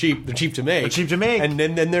 because they're cheap. They're cheap to make. They're cheap to make. And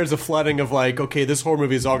then there's a flooding of like, okay, this horror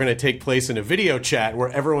movie is all going to take place in a video chat where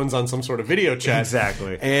everyone's on some sort of video chat.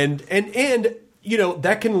 Exactly. And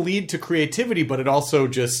that can lead to creativity, but it also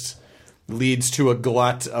just leads to a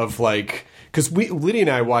glut of like, because Lydia and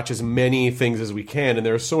I watch as many things as we can, and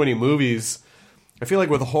there are so many movies. I feel like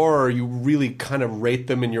with horror, you really kind of rate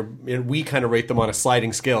them we kind of rate them on a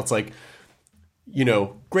sliding scale. It's like,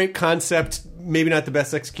 great concept, maybe not the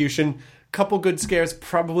best execution, couple good scares,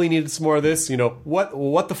 probably needed some more of this.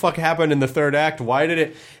 What the fuck happened in the third act? Why did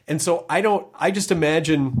it? And so I just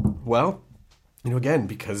imagine, well, again,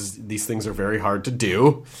 because these things are very hard to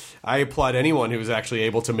do, I applaud anyone who's actually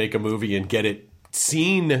able to make a movie and get it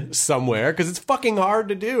seen somewhere, because it's fucking hard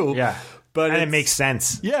to do. Yeah. And it makes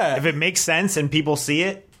sense. Yeah. If it makes sense and people see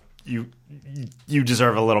it, you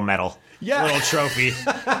deserve a little medal. Yeah. A little trophy.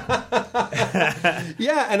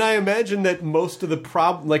 Yeah, and I imagine that most of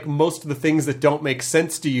the things that don't make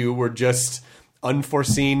sense to you were just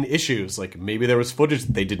unforeseen issues. Like maybe there was footage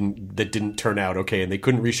that didn't turn out okay and they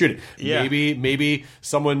couldn't reshoot it. Yeah. Maybe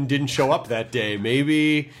someone didn't show up that day.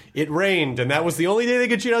 Maybe it rained and that was the only day they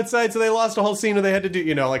could shoot outside, so they lost a whole scene or they had to do,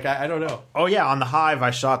 I don't know. Oh yeah, on The Hive I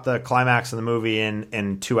shot the climax of the movie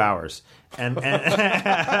in 2 hours. And I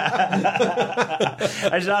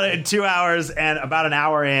shot it in 2 hours, and about an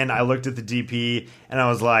hour in I looked at the DP and I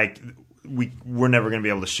was like, we're never going to be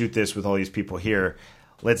able to shoot this with all these people here.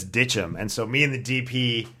 Let's ditch them. And so me and the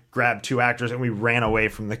DP grabbed 2 actors and we ran away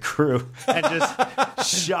from the crew and just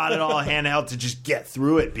shot it all handheld to just get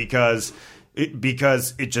through it because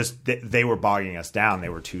they were bogging us down. They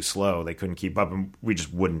were too slow. They couldn't keep up, and we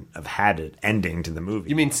just wouldn't have had an ending to the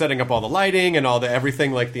movie. You mean setting up all the lighting and all the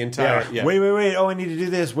everything, like the entire... Yeah. Wait. Oh, I need to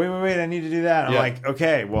do this. Wait. I need to do that. I'm like,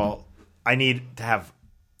 okay, well, I need to have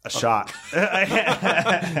a shot.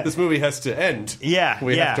 This movie has to end. Yeah.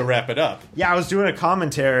 We have to wrap it up. Yeah, I was doing a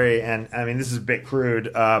commentary, and I mean, this is a bit crude,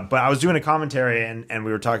 but I was doing a commentary, and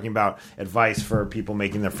we were talking about advice for people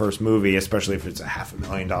making their first movie, especially if it's a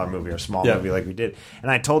 $500,000 movie or a small movie like we did. And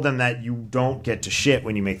I told them that you don't get to shit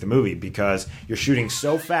when you make the movie because you're shooting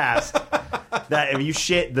so fast that if you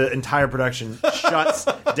shit, the entire production shuts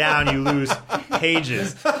down. You lose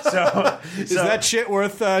pages. So is that shit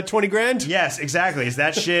worth $20,000? Yes, exactly. Is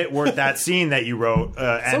that shit worth that scene that you wrote?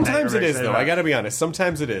 Sometimes it is, though. I got to be honest.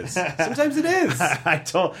 Sometimes it is. Sometimes it is. I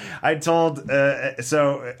told.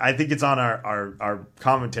 So I think it's on our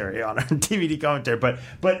commentary, on our DVD commentary.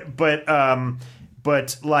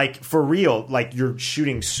 But like for real, like you're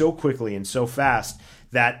shooting so quickly and so fast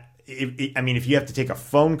that if you have to take a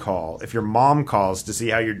phone call, if your mom calls to see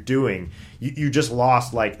how you're doing, you just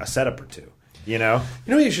lost like a setup or two. You know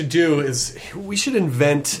what you should do is we should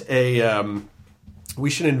invent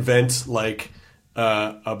like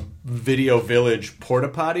a Video Village porta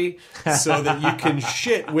potty so that you can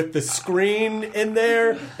shit with the screen in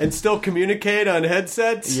there and still communicate on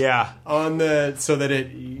headsets. Yeah. So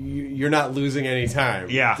that you're not losing any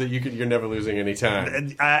time. Yeah. So you're never losing any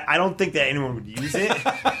time. I don't think that anyone would use it.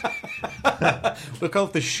 We'll call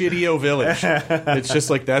it the Shitty-O Village. It's just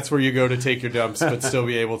like that's where you go to take your dumps, but still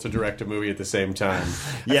be able to direct a movie at the same time.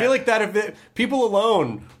 Yeah. I feel like that if people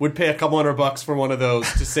alone would pay a couple $100 for one of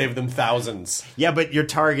those to save them thousands. Yeah, but you're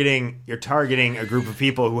targeting a group of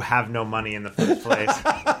people who have no money in the first place.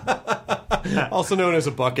 Also known as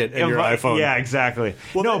a bucket in your iPhone. Yeah, exactly.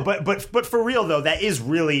 Well, no, but for real though, that is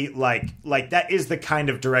really like that is the kind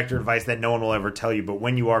of director advice that no one will ever tell you. But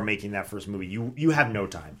when you are making that first movie, you have no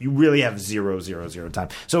time. You really have zero time.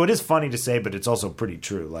 So it is funny to say, but it's also pretty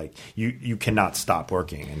true. Like you cannot stop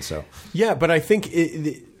working, and so yeah. But I think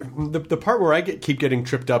the part where I keep getting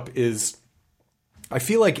tripped up is I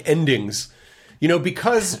feel like endings. You know,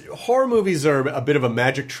 because horror movies are a bit of a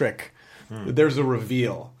magic trick. There's a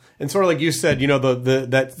reveal. And sort of like you said, you know,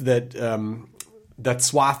 that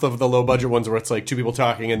swath of the low budget ones where it's like two people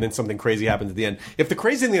talking and then something crazy happens at the end. If the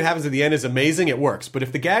crazy thing that happens at the end is amazing, it works. But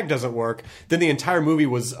if the gag doesn't work, then the entire movie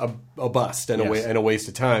was a bust and a waste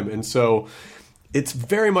of time. And so it's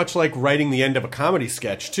very much like writing the end of a comedy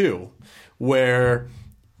sketch too, where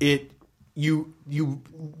you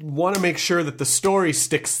want to make sure that the story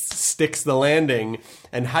sticks the landing.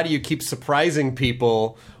 And how do you keep surprising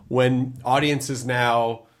people when audiences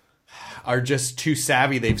now are just too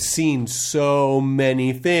savvy? They've seen so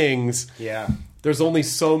many things. Yeah. There's only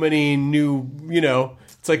so many new,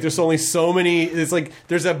 it's like there's only so many, it's like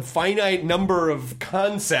there's a finite number of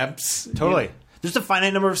concepts. Totally. There's a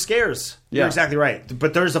finite number of scares. Yeah. You're exactly right.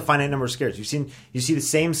 But there's a finite number of scares. You see the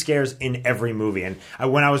same scares in every movie. And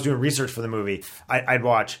when I was doing research for the movie, I'd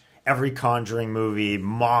watch every Conjuring movie,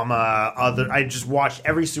 Mama, I just watched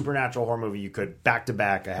every supernatural horror movie you could back to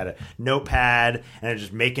back. I had a notepad and I was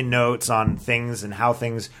just making notes on things and how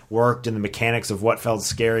things worked and the mechanics of what felt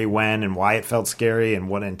scary when and why it felt scary and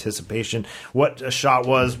what anticipation, what a shot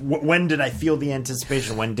was, when did I feel the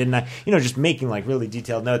anticipation, when didn't I? Just making like really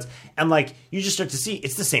detailed notes. And like you just start to see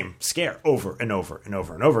it's the same scare over and over and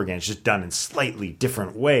over and over again. It's just done in slightly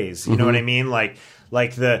different ways. You know what I mean? Like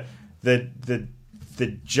the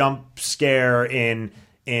jump scare in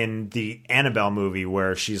the Annabelle movie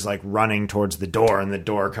where she's like running towards the door and the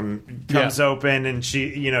door comes open and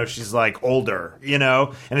she's like older,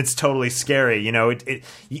 and it's totally scary.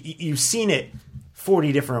 You've seen it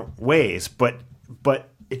 40 different ways, but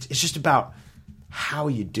it's just about how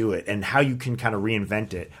you do it and how you can kind of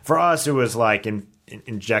reinvent it. For us, it was like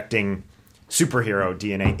injecting superhero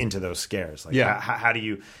DNA into those scares. Like how do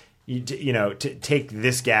you take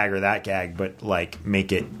this gag or that gag, but like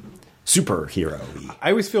make it superhero-y.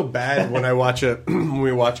 I always feel bad when when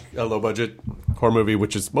we watch a low budget horror movie,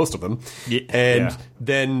 which is most of them,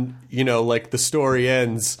 then like the story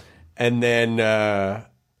ends, and then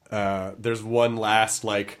there's one last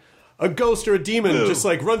like a ghost or a demon just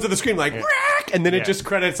like runs to the screen like Rack! And then it just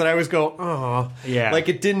credits, and I always go, oh, like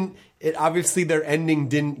it didn't. It obviously their ending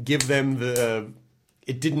didn't give them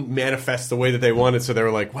it didn't manifest the way that they wanted, so they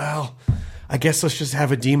were like, well, I guess let's just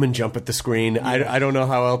have a demon jump at the screen. I don't know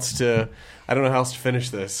how else to finish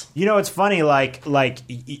this. It's funny, like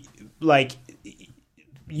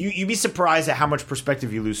you'd be surprised at how much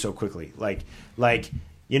perspective you lose so quickly. There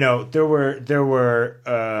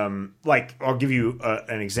were like I'll give you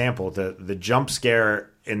an example. The jump scare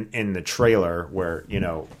in the trailer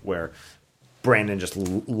where Brandon just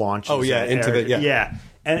launches. Oh yeah, into the yeah.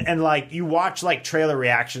 And like you watch like trailer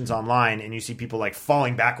reactions online and you see people like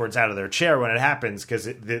falling backwards out of their chair when it happens because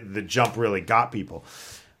the jump really got people.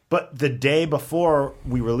 But the day before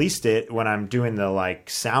we released it, when I'm doing the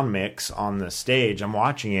like sound mix on the stage, I'm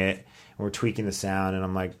watching it and we're tweaking the sound and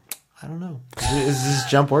I'm like, I don't know, is this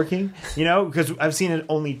jump working? Because I've seen it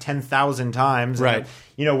only 10,000 times, right?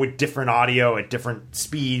 And, with different audio at different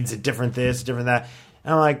speeds, at different this, different that.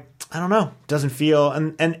 And I'm like, I don't know. It doesn't feel.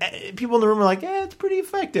 And people in the room are like, it's pretty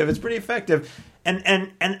effective. It's pretty effective.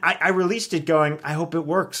 And I released it going, I hope it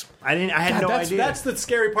works. I had no idea. That's the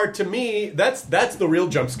scary part to me. That's the real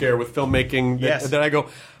jump scare with filmmaking. That I go,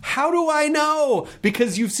 how do I know?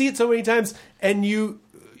 Because you see it so many times, and you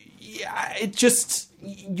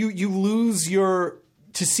lose your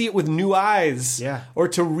to see it with new eyes, or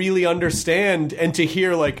to really understand and to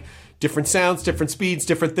hear like different sounds, different speeds,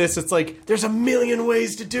 different this. It's like there's a million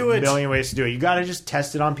ways to do it. A million ways to do it. You got to just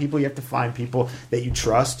test it on people. You have to find people that you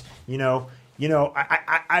trust.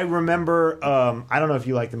 I remember. I don't know if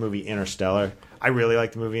you like the movie Interstellar. I really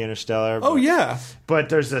like the movie Interstellar. Oh yeah, but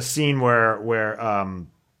there's a scene where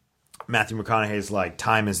Matthew McConaughey's like,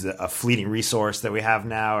 time is a fleeting resource that we have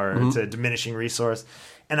now, or it's a diminishing resource.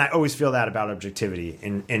 And I always feel that about objectivity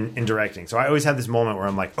in directing. So I always have this moment where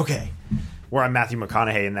I'm like, okay, where I'm Matthew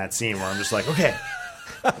McConaughey in that scene where I'm just like, okay,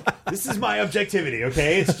 this is my objectivity,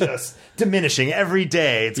 okay? It's just diminishing every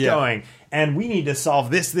day. It's going. And we need to solve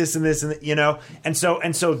this, and this, and And so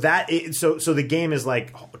the game is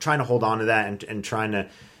like trying to hold on to that and trying to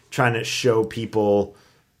show people,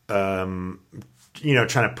 trying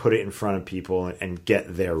to put it in front of people and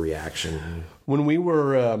get their reaction. When we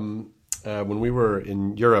were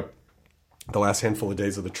in Europe, the last handful of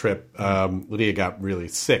days of the trip, Lydia got really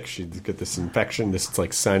sick. She got this infection, this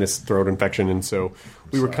like sinus throat infection, and so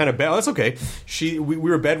we were kind of bad. Oh, that's okay. We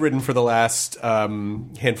were bedridden for the last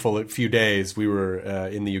few days. We were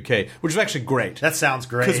in the UK, which was actually great. That sounds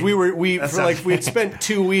great. Because we had spent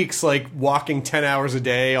 2 weeks like walking 10 hours a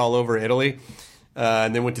day all over Italy.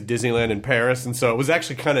 And then went to Disneyland in Paris, and so it was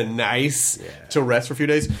actually kind of nice to rest for a few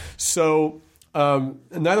days. So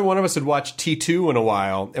neither one of us had watched T2 in a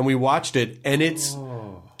while, and we watched it, and it's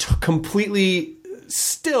completely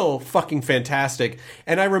still fucking fantastic.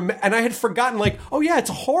 And I had forgotten, like, oh yeah, it's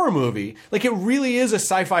a horror movie. Like, it really is a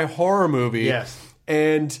sci-fi horror movie. Yes.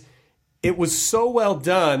 And it was so well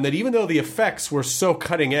done that even though the effects were so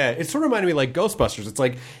cutting edge, it sort of reminded me like Ghostbusters. It's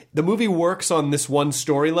like the movie works on this one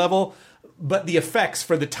story level, but the effects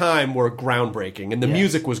for the time were groundbreaking, and the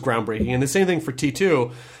music was groundbreaking, and the same thing for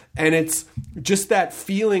T2. And it's just that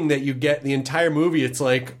feeling that you get the entire movie. It's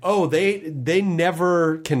like, oh, they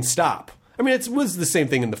never can stop. I mean, it was the same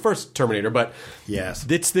thing in the first Terminator, but yes,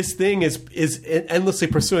 this thing is endlessly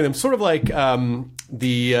pursuing them. Sort of like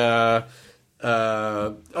the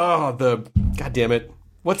God damn it,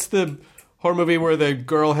 what's the horror movie where the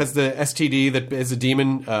girl has the STD that is a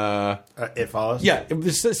demon? It Follows? Yeah,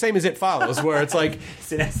 it's the same as It Follows, where it's like...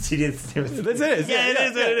 It's an STD. That's it. Yeah,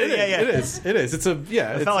 it is. It is. It's a...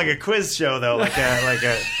 Yeah. It felt like a quiz show, though, like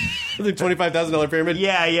a the $25,000 pyramid.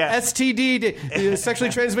 Yeah. STD, sexually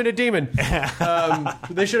transmitted demon.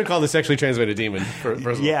 They should have called it sexually transmitted demon. First of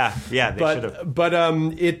all. Yeah, they should have. But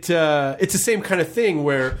it's the same kind of thing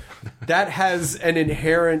where that has an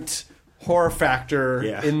inherent horror factor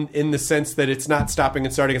in the sense that it's not stopping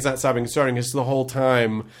and starting. It's not stopping and starting. It's the whole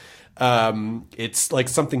time. It's like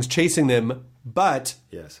something's chasing them. But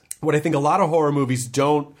what I think a lot of horror movies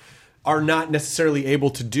are not necessarily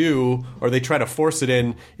able to do, or they try to force it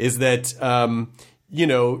in, is that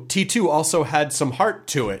T2 also had some heart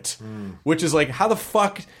to it, which is like, how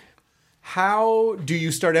do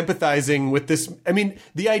you start empathizing with this? I mean,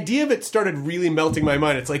 the idea of it started really melting my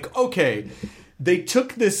mind. It's like, okay, they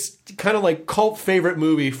took this kind of like cult favorite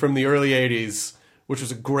movie from the early 80s, which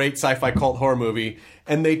was a great sci-fi cult horror movie,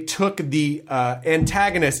 and they took the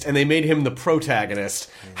antagonist and they made him the protagonist.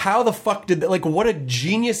 How the fuck did that? Like, what a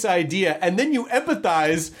genius idea. And then you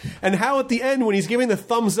empathize, and how at the end when he's giving the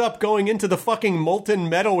thumbs up going into the fucking molten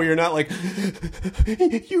metal where you're not like,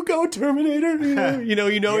 you go Terminator, you know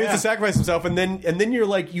he has to sacrifice himself, and then you're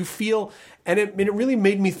like, you feel, and it really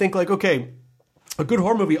made me think like, okay, a good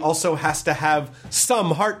horror movie also has to have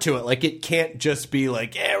some heart to it. Like, it can't just be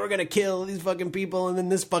like, yeah, we're going to kill these fucking people and then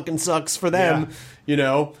this fucking sucks for them,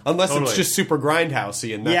 unless it's just super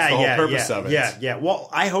grindhousey, and that's the whole purpose of it. Yeah. Well,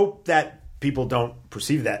 I hope that people don't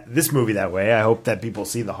perceive this movie that way. I hope that people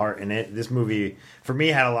see the heart in it. This movie, for me,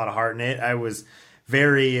 had a lot of heart in it. I was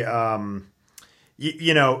very, when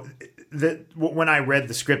I read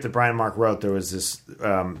the script that Brian Mark wrote, there was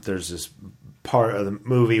there's this part of the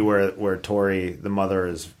movie where Tori, the mother,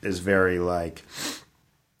 is very like,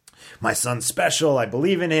 my son's special, I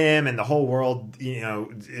believe in him, and the whole world,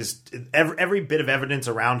 is every bit of evidence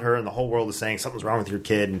around her, and the whole world is saying something's wrong with your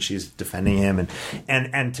kid, and she's defending him,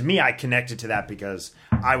 and to me, I connected to that because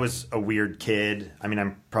I was a weird kid. I mean,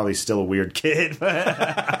 I'm probably still a weird kid, but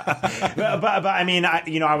I mean,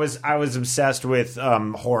 I was obsessed with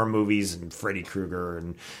horror movies and Freddy Krueger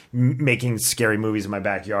and making scary movies in my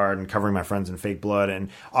backyard and covering my friends in fake blood, and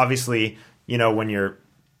obviously, when you're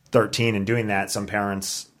 13 and doing that, some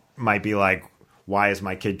parents might be like, why is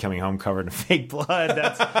my kid coming home covered in fake blood?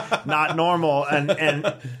 That's not normal.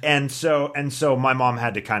 And so my mom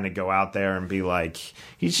had to kind of go out there and be like,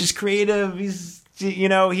 he's just creative. He's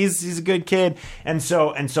he's a good kid. And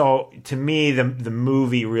so to me, the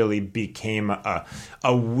movie really became a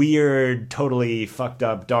weird, totally fucked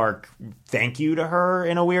up, dark thank you to her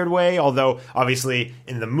in a weird way. Although obviously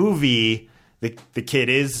in the movie, the kid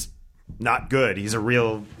is not good. He's a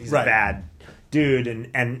bad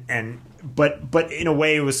dude. But in a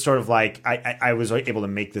way, it was sort of like I was able to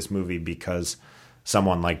make this movie because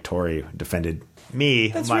someone like Tori defended me.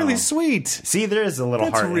 That's really sweet. See, there is a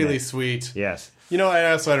little heart. That's really in it. sweet. Yes.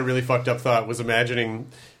 I also had a really fucked up thought. Was imagining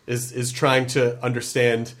is trying to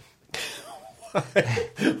understand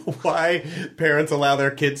why parents allow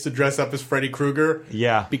their kids to dress up as Freddy Krueger.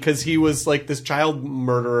 Yeah, because he was like this child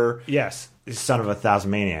murderer. Yes. Son of 1,000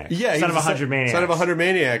 maniacs. Yeah, son of 100 maniacs. Son of 100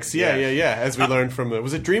 maniacs. Yeah. As we learned from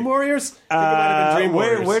was it Dream Warriors? I think it might have been Dream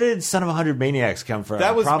Warriors. Where did Son of 100 Maniacs come from?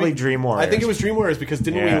 That was probably Dream Warriors. I think it was Dream Warriors because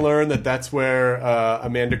didn't we learn that's where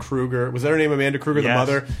Amanda Kruger was that her name? Amanda Kruger, the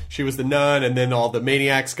mother. She was the nun, and then all the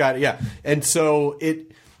maniacs got and so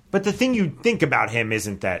it. But the thing you think about him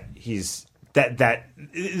isn't that he's. That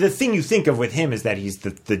the thing you think of with him is that he's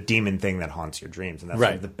the demon thing that haunts your dreams, and that's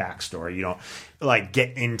sort of the backstory. You don't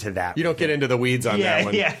get into that. You don't get into the weeds on that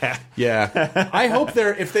one. Yeah. I hope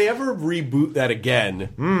if they ever reboot that again.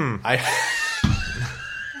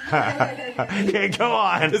 Okay, go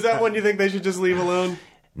on. Is that one you think they should just leave alone?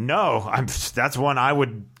 No, that's one I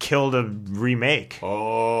would kill to remake.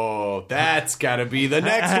 Oh, that's got to be the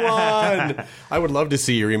next one. I would love to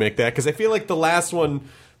see you remake that because I feel like the last one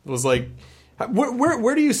was like.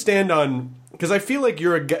 Where do you stand on? Because I feel like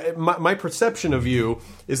you're a guy. My perception of you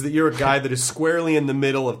is that you're a guy that is squarely in the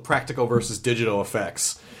middle of practical versus digital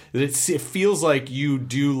effects. It feels like you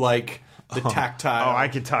do like the tactile. Oh, I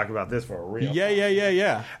could talk about this for a real.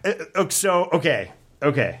 Yeah. So okay.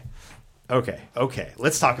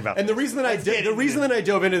 Let's talk about. And this. The reason that I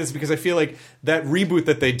dove into this because I feel like that reboot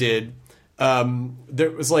that they did,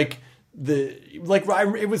 there was like.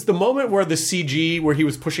 It was the moment where the CG where he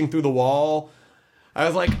was pushing through the wall. I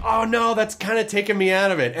was like, oh no, that's kind of taking me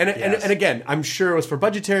out of it. And again, I'm sure it was for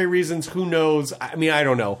budgetary reasons. Who knows? I mean, I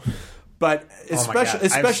don't know. But especially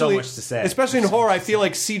I have so much to say. Especially in horror, I feel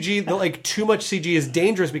like CG, like too much CG is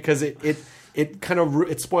dangerous because it kind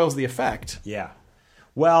of spoils the effect. Yeah.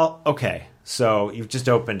 Well, okay. So you've just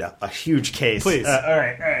opened up a huge case. Please. All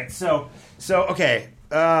right. So okay.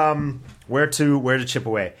 Where to chip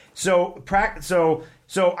away? So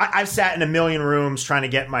I've sat in a million rooms trying to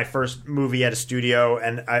get my first movie at a studio,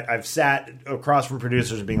 and I've sat across from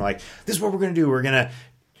producers and being like, "This is what we're going to do. We're gonna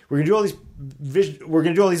do all these we're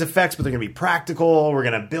going to do all these effects, but they're going to be practical. We're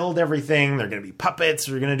going to build everything. They're going to be puppets.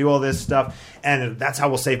 We're going to do all this stuff, and that's how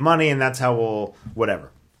we'll save money, and that's how we'll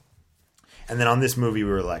whatever." And then on this movie, we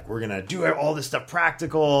were like, we're going to do all this stuff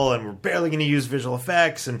practical, and we're barely going to use visual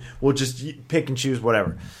effects, and we'll just pick and choose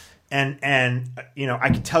whatever. And I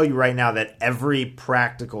can tell you right now that every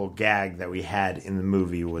practical gag that we had in the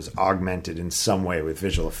movie was augmented in some way with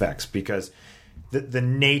visual effects, because the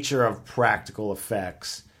nature of practical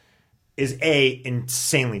effects is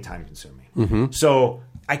insanely time consuming. Mm-hmm. So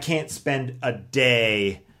I can't spend a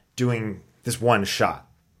day doing this one shot,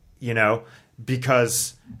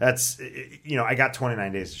 because that's, I got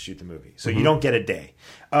 29 days to shoot the movie. So you don't get a day.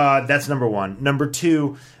 That's number one. Number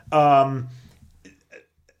two, the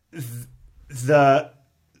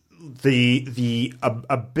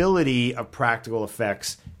ability of practical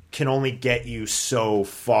effects can only get you so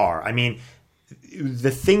far. I mean,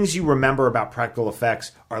 the things you remember about practical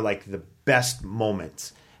effects are like the best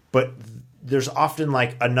moments, but there's often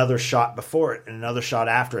like another shot before it and another shot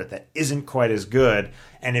after it that isn't quite as good.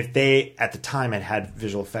 And if they at the time had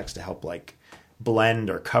visual effects to help like blend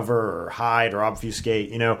or cover or hide or obfuscate,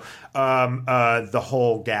 the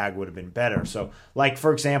whole gag would have been better. So like,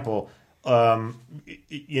 for example, all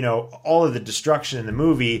of the destruction in the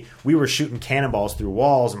movie, we were shooting cannonballs through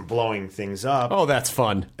walls and blowing things up. Oh, that's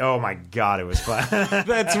fun. Oh my God, it was fun.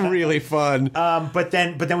 That's really fun. But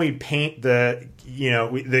then we'd paint we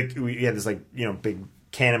had this big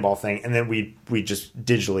cannonball thing, and then we just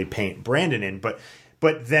digitally paint Brandon in. But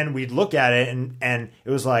then we'd look at it and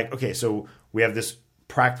it was like, okay, so we have this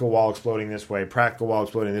practical wall exploding this way, practical wall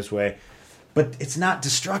exploding this way, but it's not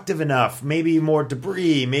destructive enough. Maybe more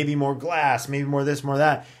debris, maybe more glass, maybe more this, more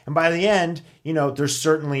that. And by the end, there's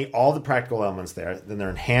certainly all the practical elements there. Then they're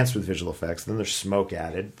enhanced with visual effects. Then there's smoke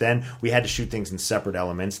added. Then we had to shoot things in separate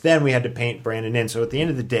elements. Then we had to paint Brandon in. So at the end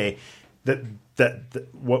of the day,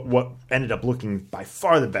 what ended up looking by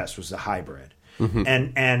far the best was the hybrid. Mm-hmm.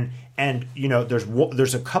 And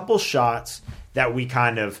there's a couple shots that we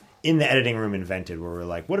kind of in the editing room invented, where we're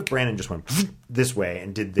like, what if Brandon just went this way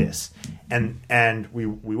and did this? And we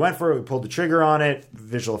went for it. We pulled the trigger on it.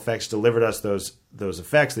 Visual Effects delivered us those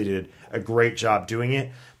effects. They did a great job doing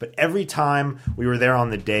it. But every time we were there on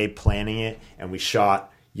the day planning it, and we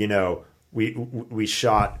shot, we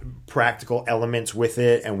shot practical elements with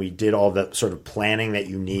it, and we did all the sort of planning that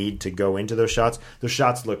you need to go into those shots. Those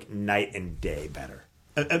shots look night and day better.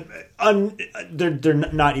 They're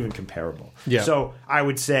not even comparable. Yeah. So I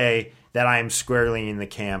would say that I am squarely in the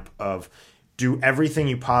camp of do everything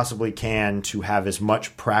you possibly can to have as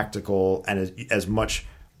much practical and as much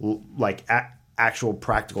like actual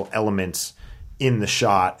practical elements in the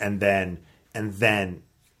shot, and then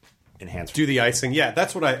enhance. Do the icing. Yeah,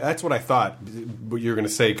 that's what I thought what you were going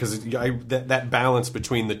to say, because that balance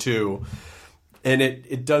between the two, and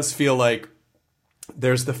it does feel like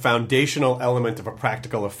there's the foundational element of a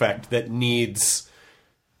practical effect that needs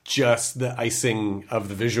just the icing of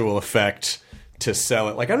the visual effect to sell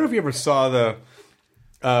it. Like, I don't know if you ever saw the,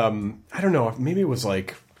 I don't know, maybe it was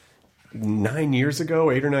like 8 or 9 years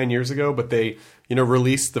ago, but they,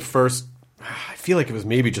 released the first, I feel like it was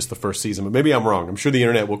maybe just the first season, but maybe I'm wrong. I'm sure the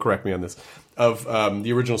internet will correct me on this, of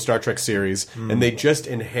the original Star Trek series. And they just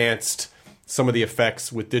enhanced some of the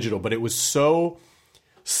effects with digital, but it was so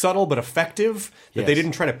subtle but effective that they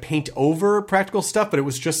didn't try to paint over practical stuff, but it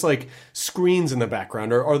was just like screens in the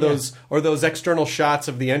background or those external shots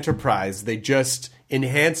of the Enterprise. They just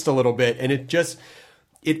enhanced a little bit, and it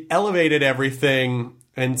elevated everything.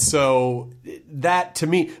 And so that, to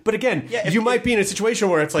me, but again, you might be in a situation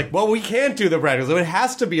where it's like, well, we can't do the practical. It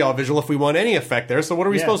has to be all visual if we want any effect there. So what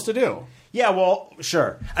are we supposed to do? Yeah, well,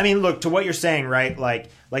 sure. I mean, look, to what you're saying, right? Like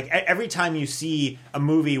every time you see a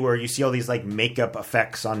movie where you see all these like makeup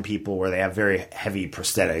effects on people where they have very heavy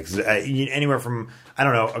prosthetics, anywhere from, I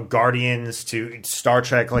don't know, Guardians to Star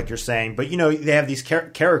Trek, like you're saying, but they have these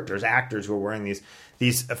actors who are wearing these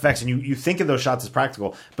effects, and you think of those shots as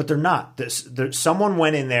practical, but they're not. Someone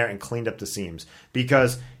went in there and cleaned up the seams,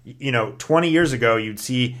 because 20 years ago you'd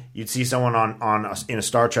see someone in a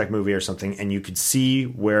Star Trek movie or something, and you could see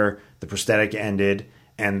where the prosthetic ended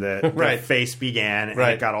and the face began, and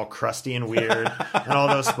it got all crusty and weird and all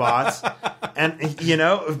those spots. And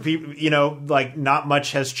like not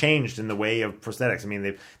much has changed in the way of prosthetics. I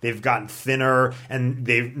mean, they've gotten thinner, and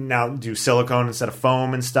they now do silicone instead of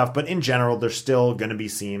foam and stuff. But in general, there's still going to be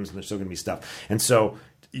seams, and there's still going to be stuff. And so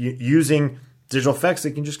using digital effects,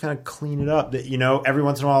 they can just kind of clean it up. That every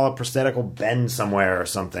once in a while, a prosthetic will bend somewhere or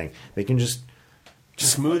something. They can just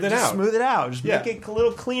smooth it out. Just make it a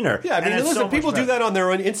little cleaner. Yeah, I mean, listen, people do that on their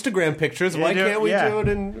own Instagram pictures. Why can't we do it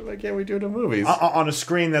in movies? On a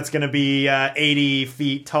screen that's going to be 80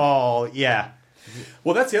 feet tall, yeah.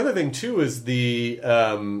 Well, that's the other thing, too, is the...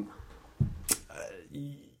 I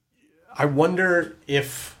wonder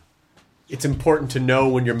if it's important to know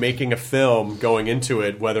when you're making a film going into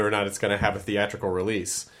it whether or not it's going to have a theatrical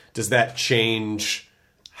release. Does that change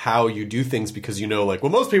how you do things, because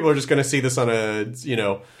most people are just going to see this on a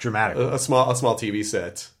dramatic a small TV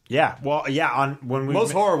set. Yeah, well, yeah.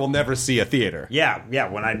 Most horror will never see a theater. Yeah.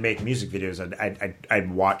 When I'd make music videos,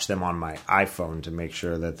 I'd watch them on my iPhone to make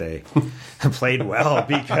sure that they played well,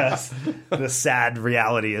 because the sad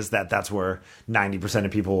reality is that that's where 90%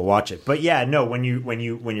 of people will watch it. But yeah, no, when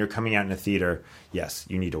you're coming out in a theater, yes,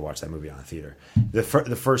 you need to watch that movie on a theater. The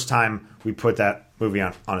first time we put that movie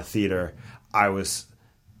on a theater, I was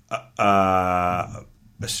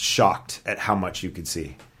shocked at how much you could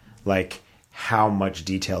see, like how much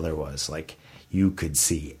detail there was. Like, you could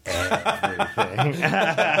see everything.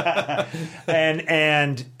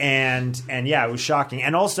 and yeah, it was shocking.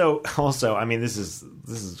 And also, I mean, this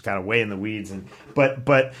is kind of way in the weeds,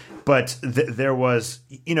 but there was,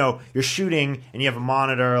 you're shooting and you have a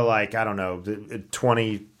monitor, like, I don't know,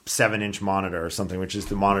 27-inch monitor or something, which is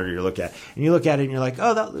the monitor you look at, and you look at it and you're like,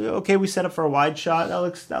 oh, okay, we set up for a wide shot.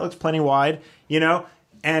 That looks plenty wide,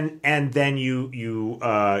 And then you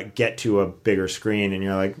get to a bigger screen and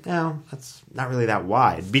you're like, no, that's not really that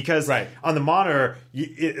wide, because on the monitor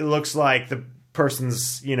it looks like the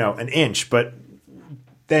person's an inch, but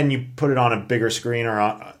then you put it on a bigger screen or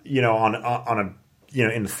on a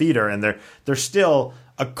in the theater, and they're still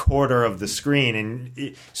a quarter of the screen,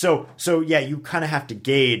 and so yeah, you kind of have to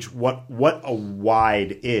gauge what a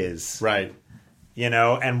wide is, right?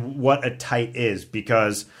 And what a tight is,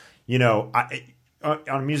 because on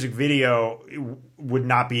a music video, it would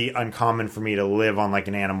not be uncommon for me to live on like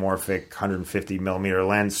an anamorphic 150 millimeter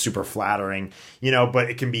lens, super flattering, but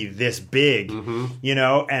it can be this big,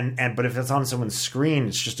 but if it's on someone's screen,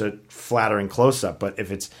 it's just a flattering close up. But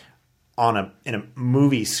if it's in a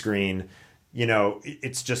movie screen,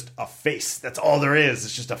 it's just a face. That's all there is.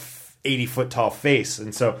 It's just a 80-foot tall face.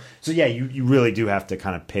 And so yeah, you really do have to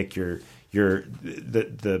kind of pick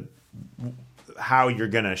the how you're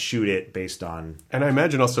gonna shoot it based on. And I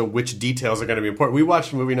imagine also which details are going to be important. We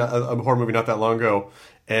watched a horror movie not that long ago,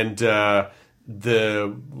 and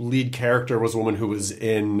the lead character was a woman who was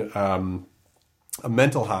in a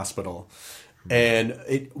mental hospital, and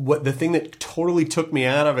the thing that totally took me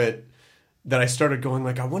out of it, that I started going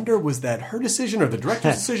like, I wonder, was that her decision or the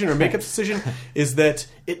director's decision or makeup decision, is that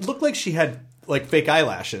it looked like she had like fake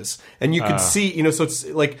eyelashes, and you could see, so it's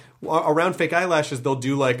like around fake eyelashes they'll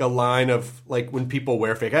do like a line of, like, when people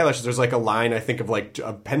wear fake eyelashes, there's like a line, I think, of like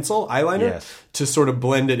a pencil eyeliner to sort of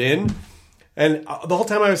blend it in. And the whole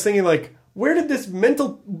time I was thinking, like, where did this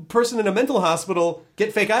mental person in a mental hospital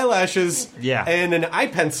get fake eyelashes and an eye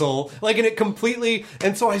pencil? Like, and it completely.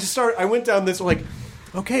 And so I went down this like,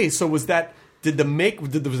 okay, so was that. Was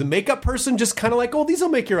the makeup person just kind of like, oh, these will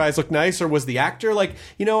make your eyes look nice? Or was the actor like,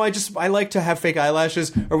 I like to have fake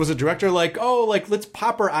eyelashes? Or was the director like, oh, like, let's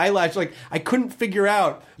pop her eyelash? Like, I couldn't figure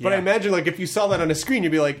out. But I imagine, like, if you saw that on a screen,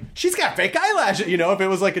 you'd be like, she's got fake eyelashes, if it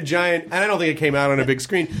was like a giant, and I don't think it came out on a big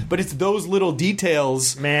screen, but it's those little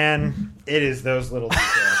details. Man, it is those little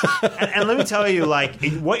details. and let me tell you, like,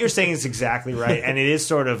 what you're saying is exactly right. And it is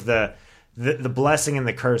sort of the blessing and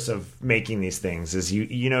the curse of making these things is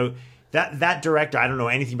that director, I don't know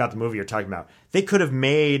anything about the movie you're talking about. They could have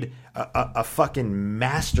made a fucking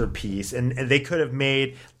masterpiece, and they could have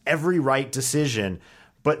made every right decision,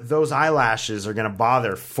 but those eyelashes are going to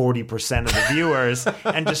bother 40% of the viewers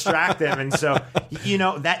and distract them. And so,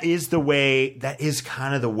 that is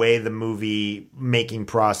kind of the way the movie making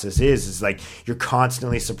process is. It's like you're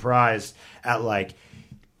constantly surprised at like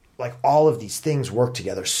all of these things work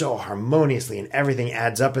together so harmoniously and everything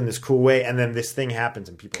adds up in this cool way, and then this thing happens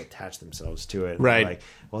and people attach themselves to it. Right. Like,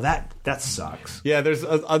 well, that sucks. Yeah, there's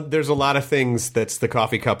a lot of things that's the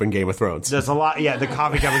coffee cup in Game of Thrones. There's a lot, the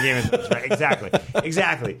coffee cup in Game of Thrones, right?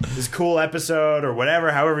 Exactly. This cool episode or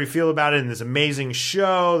whatever, however you feel about it, and this amazing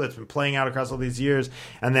show that's been playing out across all these years,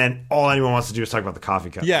 and then all anyone wants to do is talk about the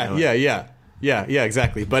coffee cup. Yeah,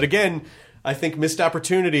 exactly. But again, I think missed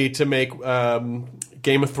opportunity to make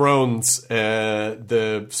Game of Thrones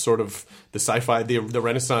the sort of the sci-fi, the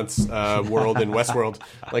Renaissance world in Westworld.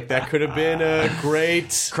 Like, that could have been a great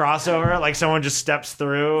crossover. Like, someone just steps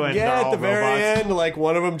through and they're all at the very end, like,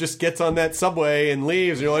 one of them just gets on that subway and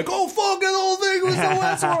leaves, and you're like, oh fuck, the whole thing was the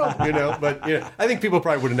Westworld. But I think people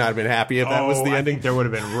probably would have not been happy if that was the ending. I think there would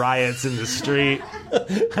have been riots in the street.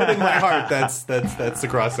 But in my heart, that's the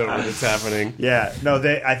crossover that's happening. Yeah, no,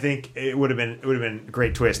 I think it would have been a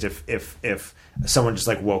great twist if someone just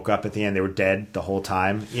like woke up at the end, they were dead the whole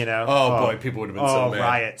time. Oh boy, people would have been so mad.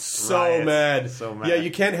 Riots. So mad. Yeah,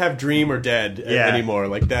 you can't have Dream or Dead anymore.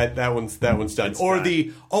 Like that one's done. Or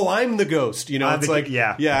I'm the ghost. It's like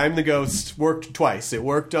I'm the ghost worked twice. It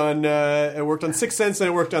worked on Sixth Sense and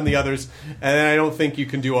it worked on the others. And I don't think you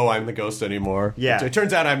can do I'm the ghost anymore. Yeah, it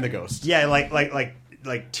turns out I'm the ghost. Yeah, like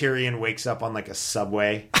Tyrion wakes up on like a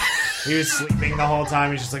subway. He was sleeping the whole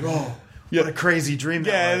time. He's just like, oh. What a crazy dream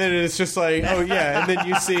that was. And then it's just like, oh yeah, and then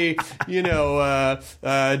you see,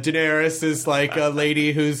 Daenerys is like a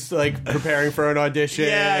lady who's like preparing for an audition.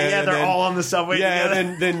 They're all on the subway together.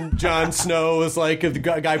 And then Jon Snow is like a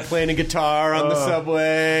guy playing a guitar on the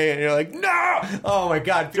subway, and you're like, no! Oh my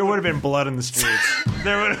god. There would have been blood in the streets.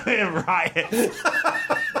 There would have been riots.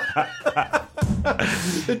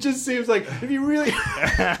 It just seems like, if you really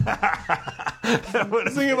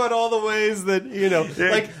think about all the ways that,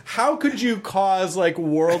 like, how could you cause like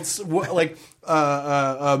world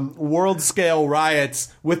scale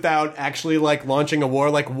riots without actually like launching a war?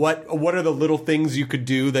 Like, what are the little things you could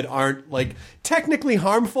do that aren't like technically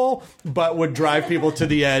harmful, but would drive people to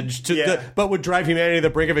the edge, but would drive humanity to the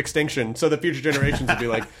brink of extinction, so the future generations would be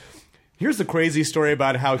like, here's the crazy story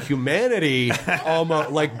about how humanity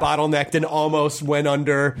almost like bottlenecked and almost went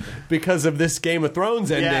under because of this Game of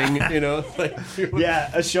Thrones ending.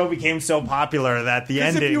 A show became so popular that the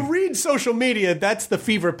ending. If you read social media, that's the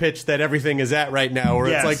fever pitch that everything is at right now, where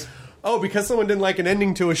it's like, oh, because someone didn't like an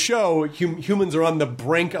ending to a show, humans are on the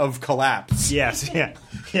brink of collapse. Yes, yeah.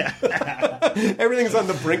 Everything's on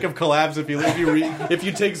the brink of collapse. If you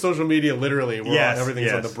take social media literally,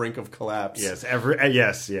 everything's on the brink of collapse. Yes,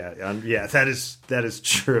 that is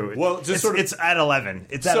true. Well, it's at 11.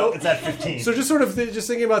 It's at 15. So just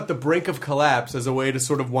thinking about the brink of collapse as a way to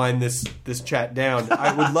sort of wind this chat down.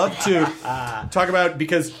 I would love to talk about,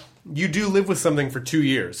 because you do live with something for 2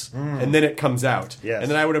 years, and then it comes out. Yes.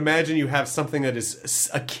 And then I would imagine you have something that is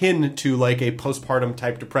akin to like a postpartum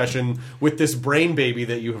type depression with this brain baby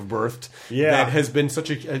that you have birthed that has been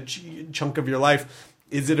such a chunk of your life.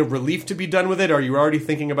 Is it a relief to be done with it? Are you already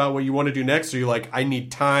thinking about what you want to do next? Or are you like, I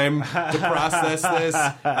need time to process this.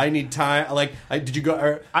 I need time. Like, did you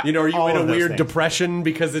go? Are you in a weird depression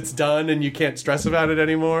because it's done and you can't stress about it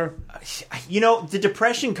anymore? The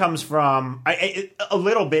depression comes from a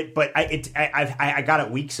little bit, but I got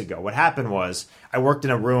it weeks ago. What happened was I worked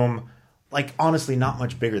in a room, like honestly, not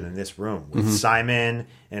much bigger than this room with Simon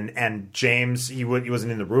and James. He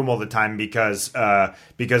wasn't in the room all the time because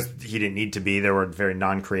he didn't need to be. There were very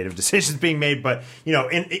non-creative decisions being made. But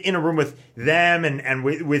in a room with them and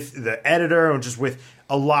with the editor and just with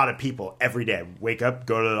a lot of people every day. Wake up,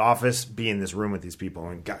 go to the office, be in this room with these people,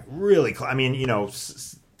 and got really got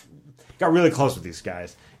really close with these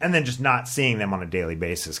guys, and then just not seeing them on a daily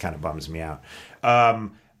basis kind of bums me out. I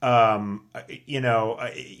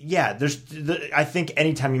think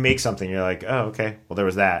anytime you make something, you're like, oh, okay, well, there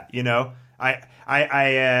was that.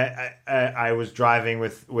 I was driving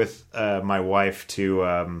with my wife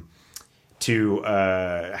to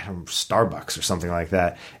Starbucks or something like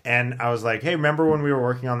that, and I was like, hey, remember when we were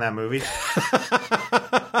working on that movie?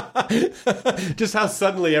 Just how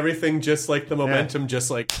suddenly everything, just like the momentum, just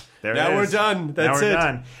like now we're done. That's it.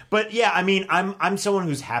 Done. But yeah, I mean, I'm someone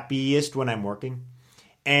who's happiest when I'm working.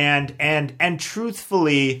 And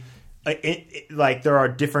truthfully, there are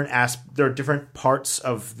different parts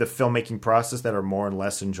of the filmmaking process that are more and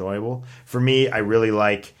less enjoyable. For me, I really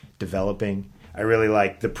like developing. I really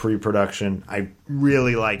like the pre-production. I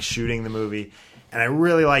really like shooting the movie, and I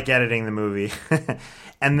really like editing the movie.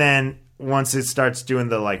 And then once it starts doing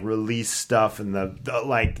the like release stuff and the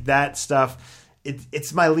like that stuff,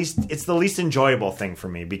 it's the least enjoyable thing for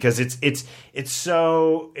me because it's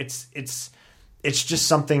just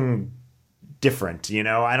something different,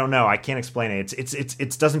 I don't know. I can't explain it.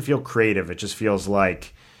 It doesn't feel creative. It just feels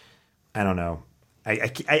like, I don't know.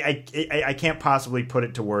 I can't possibly put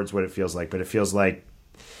it to words what it feels like, but it feels like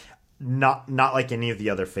not like any of the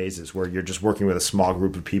other phases where you're just working with a small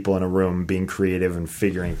group of people in a room, being creative and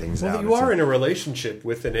figuring things out. Well, you are in a relationship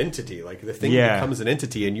with an entity, like the thing becomes an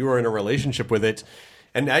entity, and you are in a relationship with it.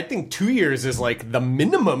 And I think 2 years is like the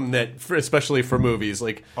minimum especially for movies.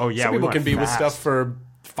 Like, some people can be with stuff for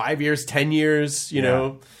 5 years, 10 years, you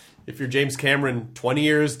know. If you're James Cameron, 20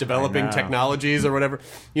 years developing technologies or whatever.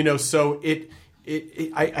 So it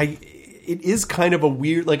is kind of a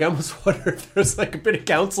weird, like, I almost wonder if there's like a bit of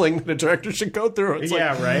counseling that a director should go through. It's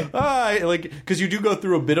right. Because you do go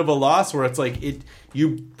through a bit of a loss where it's like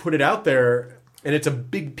you put it out there and it's a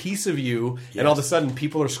big piece of you, and all of a sudden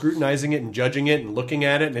people are scrutizing it and judging it and looking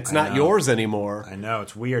at it, and it's not yours anymore. I know,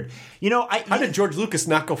 it's weird. How did George Lucas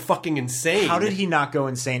not go fucking insane? How did he not go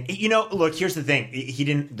insane? Look, here's the thing.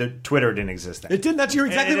 The Twitter didn't exist then. It didn't. You're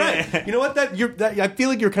exactly right. You know what? I feel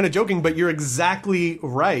like you're kind of joking, but you're exactly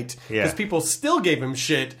right. Because people still gave him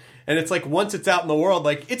shit. And it's like, once it's out in the world,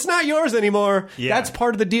 like, it's not yours anymore. Yeah. That's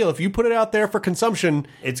part of the deal. If you put it out there for consumption,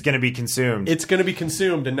 it's going to be consumed. It's going to be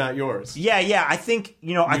consumed and not yours. Yeah. I think,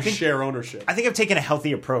 I think share ownership. I think I've taken a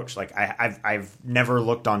healthy approach. Like, I've never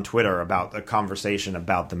looked on Twitter about a conversation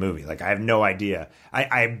about the movie. Like, I have no idea.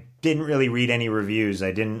 I didn't really read any reviews.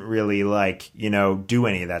 I didn't really do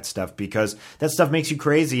any of that stuff because that stuff makes you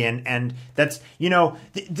crazy. And that's,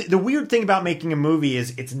 the weird thing about making a movie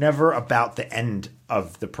is it's never about the end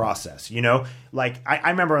of the process. Like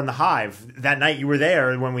I remember on The Hive that night you were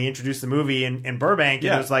there when we introduced the movie in Burbank.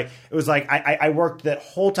 And it was like I worked that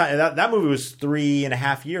whole time. That movie was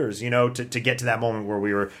 3.5 years, to get to that moment where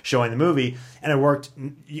we were showing the movie. And I worked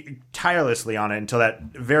tirelessly on it until that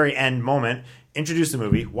very end moment. Introduced the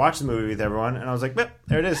movie, watched the movie with everyone, and I was like,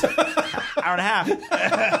 there it is. Hour and a half.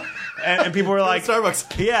 and people were like,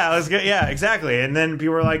 Starbucks. Yeah, let's get, yeah, exactly. And then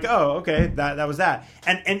people were like, oh, okay, that was that.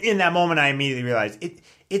 And in that moment, I immediately realized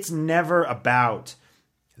it's never about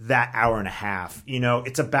that hour and a half.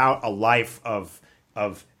 It's about a life of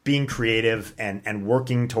being creative and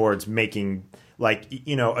working towards making,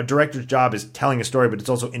 a director's job is telling a story, but it's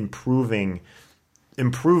also improving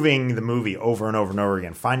the movie over and over and over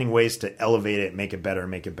again, finding ways to elevate it, make it better,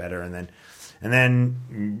 and then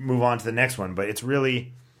move on to the next one. But it's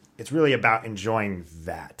really about enjoying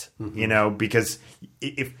that, because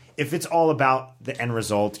if it's all about the end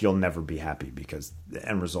result, you'll never be happy because the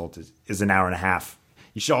end result is an hour and a half.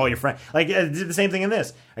 You show all your friends. Like, I did the same thing in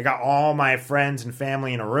this. I got all my friends and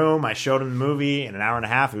family in a room. I showed them the movie. In an hour and a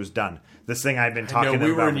half, it was done. This thing I've been talking about.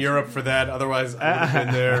 We were in Europe for that. Otherwise, I would have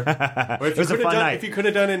been there. Or if It was a fun night. If you could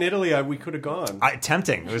have done it in Italy, we could have gone.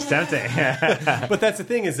 Tempting. It was tempting. But that's the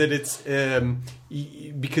thing, is that it's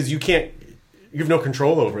because you have no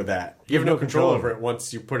control over that. You have no control over it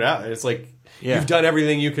once you put it out. It's like you've done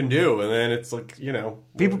everything you can do, and then it's like, you know.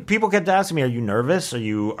 People kept asking me, "Are you nervous? Are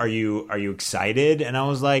you excited?" And I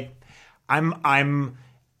was like, I'm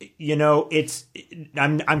you know,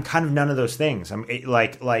 I'm kind of none of those things.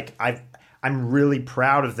 I'm really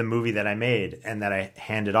proud of the movie that I made and that I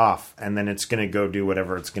handed off, and then it's going to go do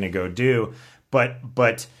whatever it's going to go do. But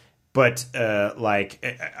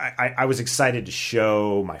I was excited to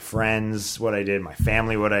show my friends what I did, my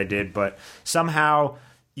family what I did, but somehow,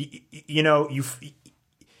 you know,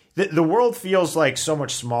 the world feels like so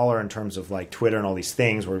much smaller in terms of like Twitter and all these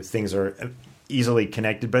things where things are easily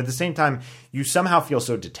connected, but at the same time you somehow feel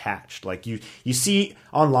so detached. Like you see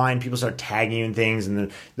online people start tagging you in things, and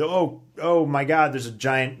then oh my god, there's a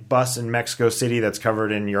giant bus in Mexico City that's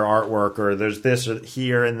covered in your artwork, or there's this or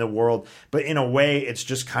here in the world. But in a way it's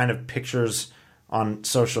just kind of pictures on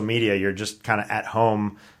social media. You're just kind of at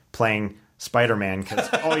home playing Spider-Man because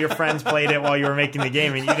all your friends played it while you were making the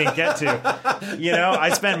game and you didn't get to. You know, I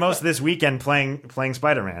spent most of this weekend playing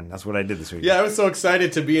Spider-Man. That's what I did this weekend. Yeah, I was so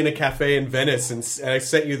excited to be in a cafe in Venice, and I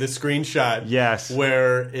sent you the screenshot. Yes,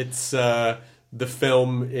 where it's the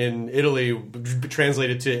film in Italy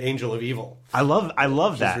translated to Angel of Evil. I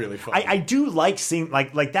love that. Really fun. I do like seeing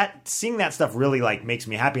like that. Seeing that stuff really like makes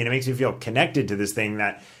me happy, and it makes me feel connected to this thing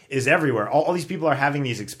that is everywhere. All these people are having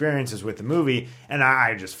these experiences with the movie, and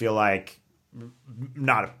I just feel like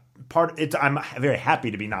not a part. I'm very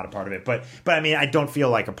happy to be not a part of it, but I mean, I don't feel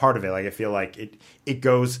like a part of it. Like I feel like it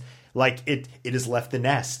goes like it has left the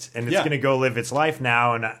nest, and it's going to go live its life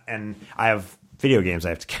now, and I have video games I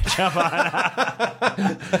have to catch up on.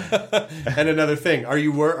 And another thing, are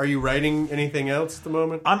you writing anything else at the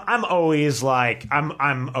moment? I'm always like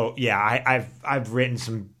I've written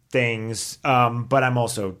some things, but I'm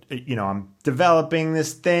also, you know, I'm developing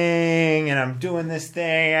this thing and I'm doing this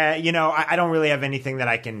thing. You know, I don't really have anything that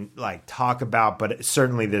I can like talk about, but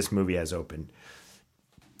certainly this movie has opened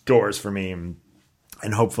doors for me, and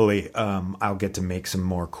hopefully I'll get to make some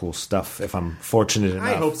more cool stuff if I'm fortunate enough.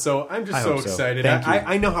 I hope so. I'm just so excited. Thank you.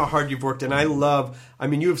 I know how hard you've worked, and I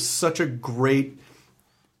mean, you have such a great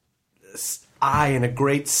eye and a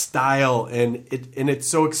great style, and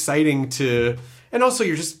it's so exciting to, and also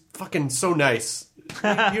you're just fucking so nice. You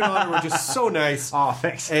and I were just so nice. Oh,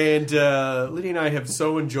 thanks. And Lydia and I have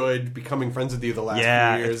so enjoyed becoming friends with you the last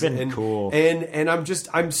few years. It's been cool. And I'm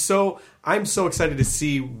so excited to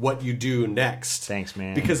see what you do next. Thanks,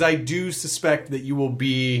 man. Because I do suspect that you will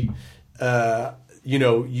be,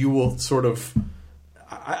 you will sort of.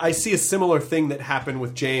 I see a similar thing that happened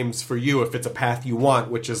with James for you, if it's a path you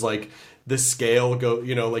want, which is like the scale gets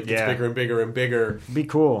bigger and bigger and bigger. Be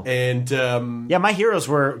cool. And my heroes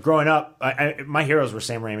were growing up. My heroes were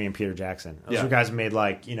Sam Raimi and Peter Jackson. Those were guys who made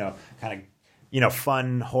like, you know, kind of,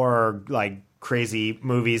 fun horror, like crazy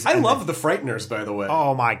movies. I love The Frighteners, by the way.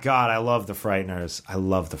 Oh my god, I love The Frighteners.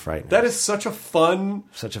 That is such a fun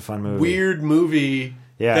movie. Weird movie.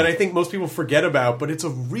 Yeah. That I think most people forget about, but it's a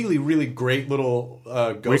really, really great little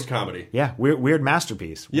ghost comedy. Yeah, weird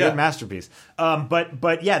masterpiece. Weird masterpiece.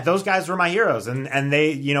 But yeah, those guys were my heroes, and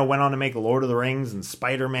they, you know, went on to make Lord of the Rings and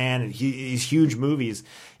Spider-Man and these huge movies.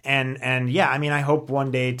 And yeah, I mean, I hope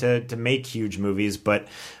one day to make huge movies, but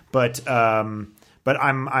I'm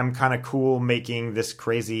kind of cool making this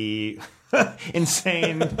crazy.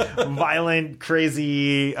 Insane, violent,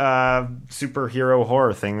 crazy superhero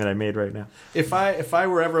horror thing that I made right now. If I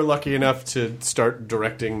were ever lucky enough to start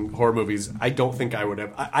directing horror movies, I don't think I would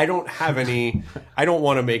have. I don't have any. I don't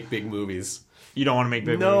want to make big movies. You don't want to make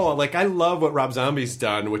big movies? No, like I love what Rob Zombie's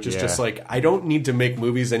done, which is just like, I don't need to make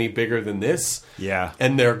movies any bigger than this. Yeah.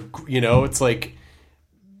 And they're, you know, it's like,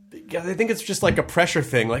 I think it's just like a pressure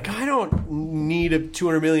thing. Like, I don't need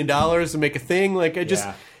 $200 million to make a thing. Like, I just...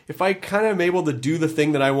 Yeah. If I kind of am able to do the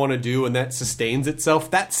thing that I want to do and that sustains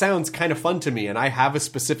itself, that sounds kind of fun to me. And I have a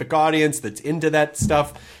specific audience that's into that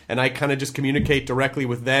stuff, and I kind of just communicate directly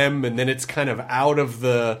with them, and then it's kind of out of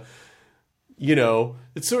the, you know,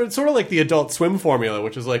 it's sort of like the Adult Swim formula,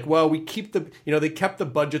 which is like, well, we keep they kept the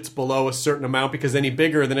budgets below a certain amount because any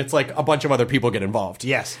bigger, then it's like a bunch of other people get involved.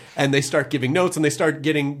 Yes. And they start giving notes and they start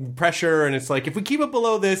getting pressure, and it's like, if we keep it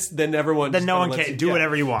below this, then everyone... Then no one can do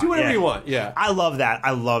whatever you want. Do whatever you want, yeah. I love that.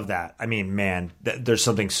 I mean, man, there's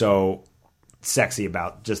something so sexy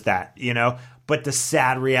about just that, you know? But the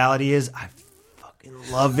sad reality is, I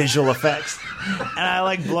fucking love visual effects, and I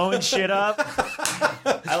like blowing shit up.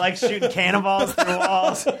 I like shooting cannonballs through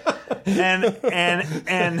walls, and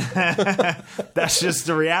that's just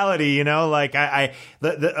the reality, you know. Like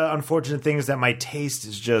the unfortunate thing is that my taste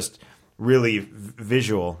is just really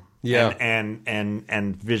visual. Yeah,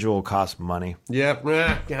 and visual costs money. Yeah,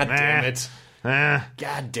 God damn it.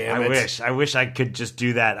 God damn it. I wish I could just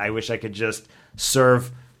do that. I wish I could just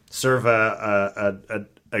serve a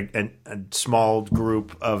small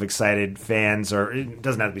group of excited fans, or it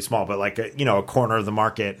doesn't have to be small, but like a corner of the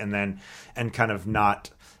market, and kind of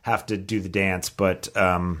not have to do the dance. But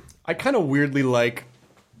I kind of weirdly like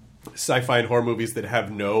sci-fi and horror movies that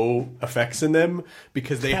have no effects in them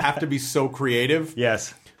because they have to be so creative.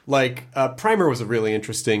 Yes. Like Primer was a really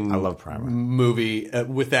interesting I love Primer. movie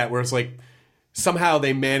with that, where it's like somehow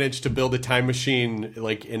they managed to build a time machine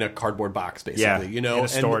like in a cardboard box, basically. Yeah, you know, in a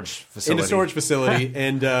storage facility. In a storage facility.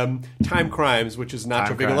 And Time Crimes, which is Nacho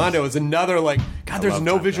Time Vigalondo, Crimes. is another like, God, there's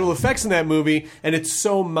no visual effects in that movie, and it's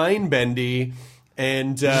so mind-bendy.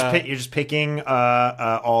 And you're just picking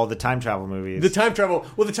all the time travel movies. The time travel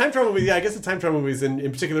movie, yeah, I guess the time travel movies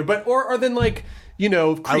in particular, but or then like, you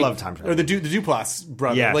know, Creep, I love time travel. or the Duplass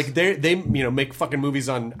brothers. Yes. Like they make fucking movies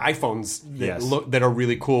on iPhones that Yes. that are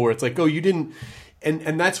really cool, where it's like, oh, you didn't,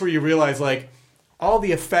 and that's where you realize like all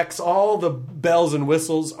the effects, all the bells and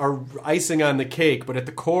whistles are icing on the cake, but at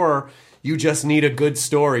the core, you just need a good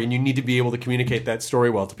story, and you need to be able to communicate that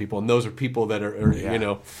story well to people, and those are people that are you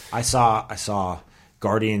know. I saw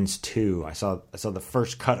Guardians 2. I saw the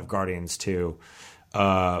first cut of Guardians 2.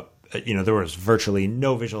 There was virtually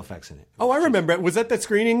no visual effects in it. Oh, I remember. Was that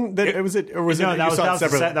screening? That was it, or was it? No, you that saw it was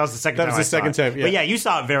separately? that was the second That time. was the second time. Yeah. But yeah, you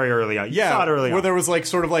saw it very early on. You saw it early where on. there was like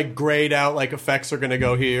sort of like grayed out, like effects are going to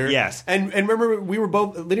go here. Yes. and remember we were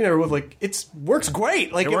both, Lydia and I were both like, it works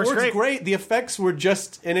great. Like it works great. The effects were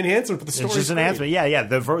just an enhancement for the story. It's just an enhancement. Yeah.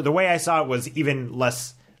 The way I saw it was even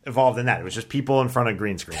less evolved than that. It was just people in front of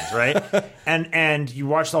green screens, right? and you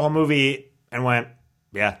watch the whole movie and went,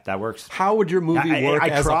 yeah, that works. How would your movie work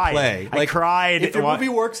as cried. a play? I cried. If your movie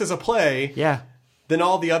works as a play, yeah, then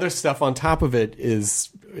all the other stuff on top of it is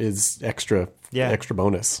extra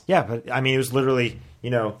bonus. Yeah, but I mean, it was literally,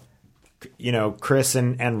 Chris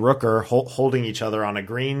and Rooker holding each other on a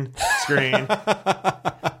green screen, and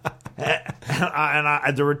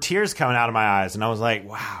there were tears coming out of my eyes, and I was like,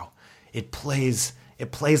 wow, it plays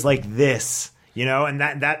like this, and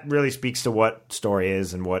that really speaks to what story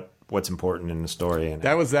is and what's important in the story. And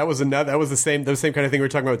that was the same kind of thing we were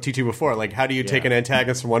talking about with T2 before. Like, how do you take an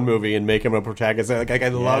antagonist from one movie and make him a protagonist? Like, I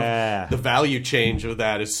love the value change of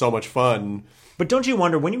that. Is so much fun. But don't you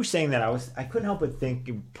wonder, when you were saying that, I couldn't help but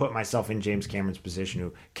put myself in James Cameron's position,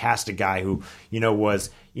 who cast a guy who, was,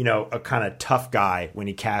 a kind of tough guy when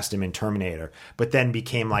he cast him in Terminator, but then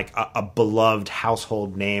became like a beloved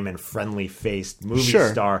household name and friendly faced movie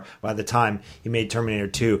star by the time he made Terminator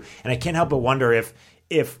 2. And I can't help but wonder if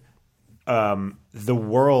the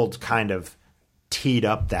world kind of teed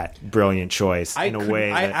up that brilliant choice in a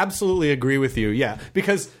way. I absolutely agree with you. Yeah,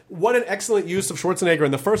 because what an excellent use of Schwarzenegger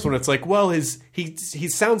in the first one. It's like, well, he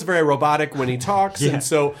sounds very robotic when he talks, and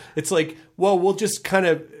so it's like, well, we'll just kind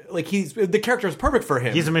of like the character is perfect for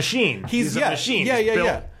him. He's a machine. He's a machine.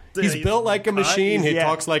 Yeah. He's built like a machine. He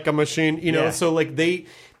talks like a machine. So like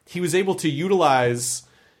he was able to utilize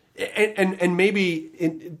and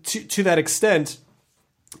maybe to that extent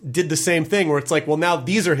did the same thing where it's like, well, now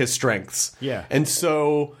these are his strengths. Yeah. And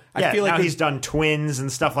so I feel like now he's done Twins and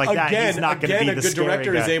stuff like that. He's not going to be the a good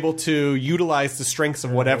director guy. is able to utilize the strengths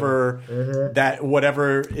of whatever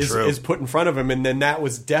is put in front of him, and then that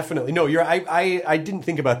was definitely I didn't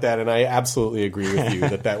think about that, and I absolutely agree with you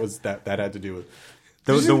that had to do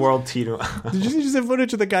with the world teeter. Did you see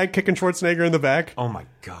footage of the guy kicking Schwarzenegger in the back? Oh my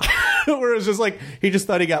god! Where it was just like he just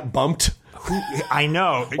thought he got bumped. I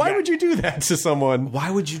know. Why would you do that to someone? Why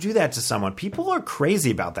would you do that to someone? People are crazy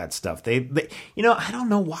about that stuff. They I don't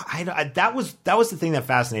know why. That was the thing that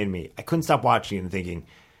fascinated me. I couldn't stop watching it and thinking,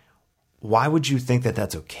 why would you think that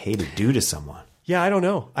that's okay to do to someone? Yeah, I don't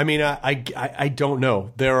know. I mean, I don't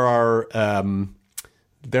know. There are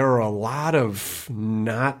a lot of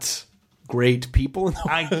not great people in the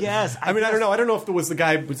world. I guess. I don't know. I don't know if was the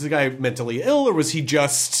guy mentally ill, or was he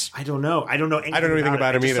just? I don't know. I don't know anything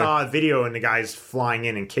about him either. I saw a video and the guy's flying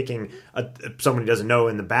in and kicking someone he doesn't know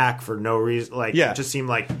in the back for no reason. Like, it just seemed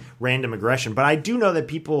like random aggression. But I do know that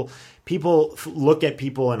people look at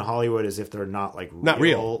people in Hollywood as if they're not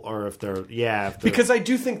real, or if they're because I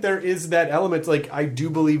do think there is that element. Like, I do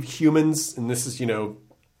believe humans, and this is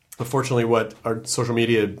unfortunately, what our social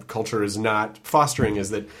media culture is not fostering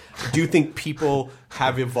is that I do think people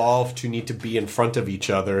have evolved to need to be in front of each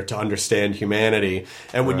other to understand humanity.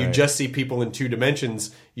 And when you just see people in two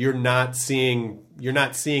dimensions, you're not seeing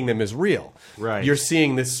them as real. Right. You're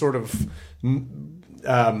seeing this sort of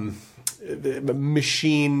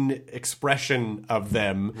machine expression of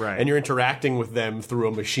them, right. and you're interacting with them through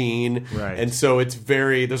a machine, right. And so it's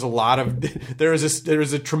there's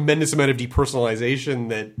a tremendous amount of depersonalization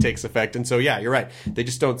that takes effect, and so yeah, you're right, they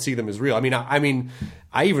just don't see them as real. I mean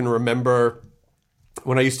I even remember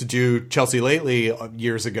when I used to do Chelsea Lately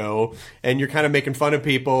years ago, and you're kind of making fun of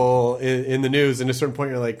people in the news, and at a certain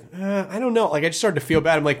point you're like, I don't know. Like, I just started to feel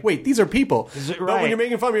bad. I'm like, wait, these are people. Right. But when you're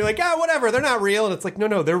making fun of them, you're like, whatever, they're not real. And it's like,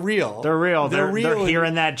 no, they're real. They're real. They're real. They're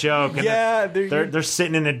hearing that joke. And yeah. They're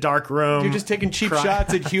sitting in a dark room. You're just taking cheap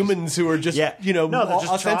shots at humans who are just,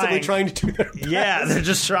 ostensibly trying to do their best. Yeah, they're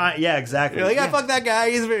just trying. Yeah, exactly. You're like, fuck that guy.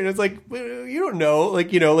 He's very, and it's like, you don't know.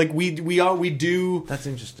 Like, we do. That's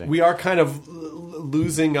interesting. We are kind of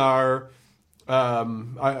losing our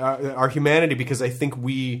humanity, because I think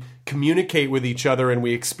we communicate with each other and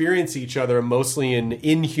we experience each other mostly in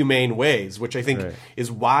inhumane ways, which I think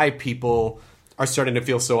is why people are starting to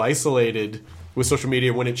feel so isolated with social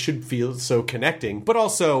media when it should feel so connecting. But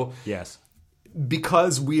also,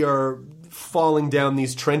 because we are falling down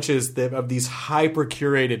these trenches of these hyper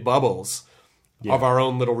curated bubbles of our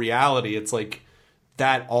own little reality, it's like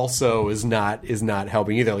that also is not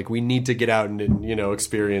helping either. Like, we need to get out and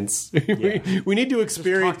experience. We need to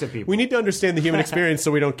experience. Just talk to people. We need to understand the human experience so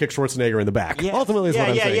we don't kick Schwarzenegger in the back. Yeah. Ultimately, is what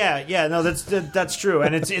I'm saying. Yeah. No, that's true,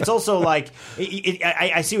 and it's also like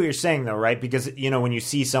I see what you're saying though, right? Because when you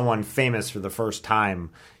see someone famous for the first time,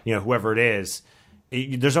 whoever it is.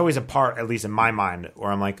 There's always a part, at least in my mind, where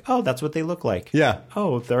I'm like, oh, that's what they look like. Yeah.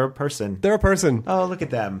 Oh, they're a person. They're a person. Oh, look at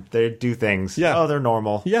them. They do things. Yeah. Oh, they're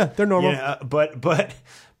normal. Yeah, they're normal.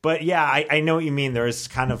 But yeah, I know what you mean. There is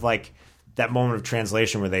kind of like that moment of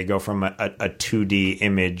translation where they go from a 2D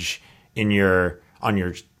image on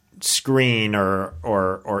your screen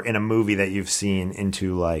or in a movie that you've seen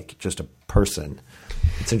into like just a person.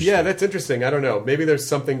 It's interesting. Yeah, that's interesting. I don't know. Maybe there's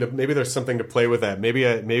something to play with that. Maybe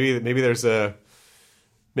there's a.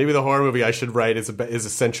 Maybe the horror movie I should write is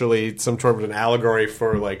essentially some sort of an allegory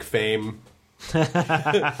for like fame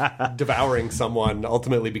devouring someone,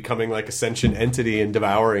 ultimately becoming like a sentient entity and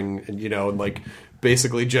devouring, and like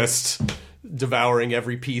basically just devouring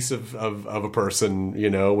every piece of a person,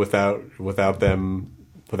 without them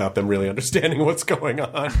really understanding what's going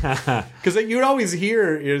on. Because you'd always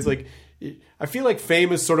hear is like, I feel like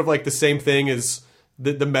fame is sort of like the same thing as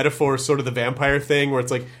the metaphor is sort of the vampire thing, where it's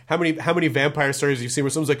like how many vampire stories you've seen where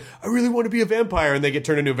someone's like, I really want to be a vampire, and they get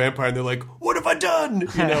turned into a vampire and they're like, what have I done?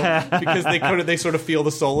 Because they sort of feel the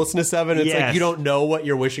soullessness of it. And it's like, you don't know what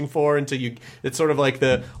you're wishing for until you. It's sort of like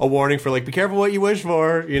a warning for like, be careful what you wish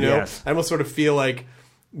for. I almost sort of feel like,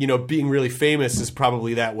 being really famous is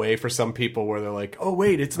probably that way for some people, where they're like, oh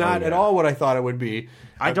wait, it's not at all what I thought it would be.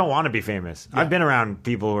 I don't want to be famous. Yeah. I've been around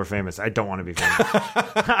people who are famous. I don't want to be famous.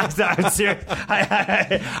 I'm serious.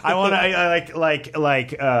 I want to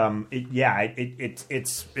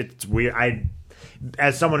it's weird.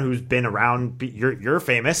 As someone who's been around, you're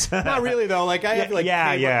famous. Not really though. Like I have like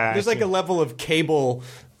cable, there's like a level of cable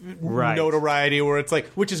notoriety where it's like,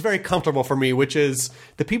 which is very comfortable for me, which is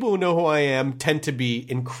the people who know who I am tend to be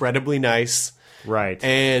incredibly nice, right?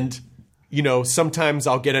 And sometimes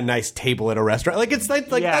I'll get a nice table at a restaurant. Like, it's like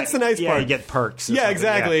that's the nice part. Yeah, you get perks. Yeah,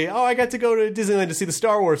 exactly. Yeah. Oh, I got to go to Disneyland to see the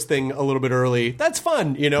Star Wars thing a little bit early. That's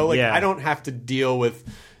fun, I don't have to deal with,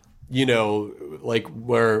 like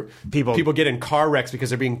where people get in car wrecks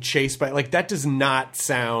because they're being chased by, like, that does not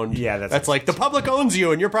sound. Yeah, that's like the public owns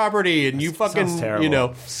you and your property and you fucking, scary.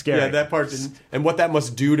 Yeah, that part and what that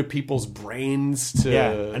must do to people's brains.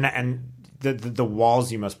 And the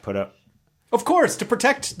walls you must put up. Of course, to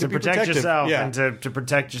protect yourself and to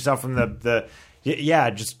protect yourself from the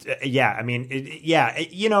I mean,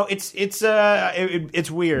 it's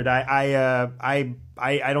weird.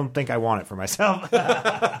 I don't think I want it for myself.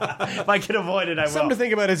 If I can avoid it, I will. Something to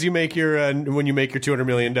think about as you make your when you make your $200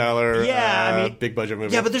 million big budget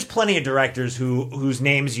movie. Yeah, but there's plenty of directors whose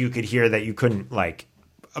names you could hear that you couldn't like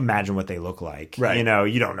imagine what they look like. Right.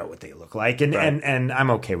 You don't know what they look like, and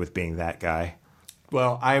I'm okay with being that guy.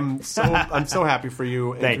 Well, I'm so happy for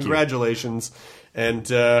you, and congratulations. And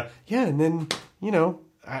and then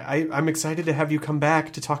I'm excited to have you come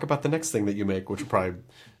back to talk about the next thing that you make, which will probably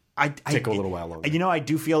take a little while longer. You know, I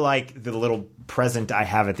do feel like the little present I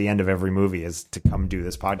have at the end of every movie is to come do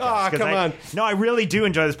this podcast. Ah, come on. No, I really do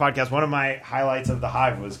enjoy this podcast. One of my highlights of The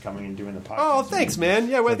Hive was coming and doing the podcast. Oh, thanks, man.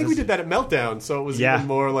 Yeah, well, I think we did that at Meltdown, so it was even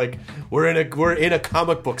more like we're in a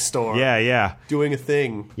comic book store. Yeah, doing a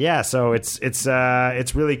thing. Yeah, so it's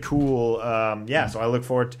really cool. So I look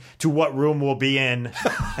forward to what room we'll be in.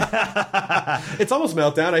 It's almost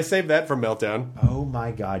Meltdown. I saved that for Meltdown. Oh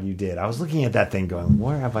my God, you did! I was looking at that thing, going,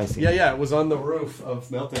 "Where have I seen?" Yeah, it was on the roof of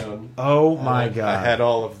Meltdown. Oh my God! I had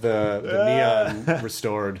all of the neon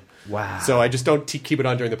restored. Wow! So I just don't keep it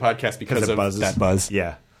on during the podcast because of that buzz.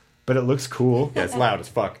 Yeah, but it looks cool. Yeah, it's loud as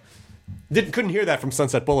fuck. Couldn't hear that from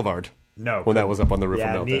Sunset Boulevard. No, when that was up on the roof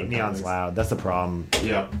of Meltdown. Neon's loud. That's the problem.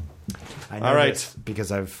 Yeah. I know all right,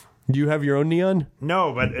 because I've. Do you have your own neon?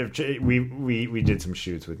 No, but we did some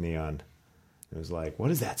shoots with neon. It was like,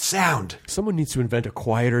 what is that sound? Someone needs to invent a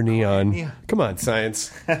quieter neon. Yeah. Come on, science.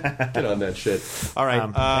 Get on that shit. All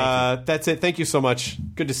right. That's it. Thank you so much.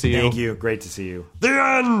 Good to see you. Thank you. Great to see you. The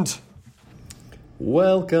end!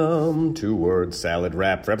 Welcome to Word Salad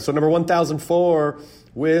Wrap for episode number 1004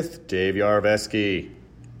 with Dave Yarveski.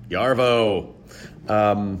 Yarvo.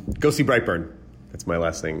 Go see Brightburn. That's my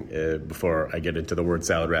last thing before I get into the word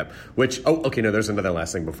salad wrap. There's another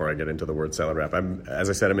last thing before I get into the word salad wrap. As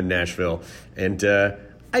I said, I'm in Nashville, and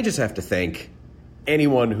I just have to thank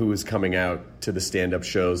anyone who is coming out to the stand-up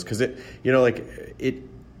shows because I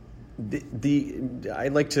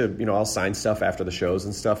like to, I'll sign stuff after the shows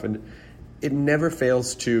and stuff, and it never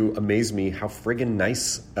fails to amaze me how friggin'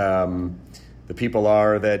 nice the people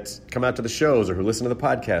are that come out to the shows or who listen to the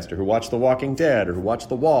podcast or who watch The Walking Dead or who watch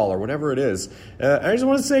The Wall or whatever it is. I just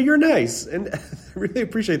want to say you're nice, and I really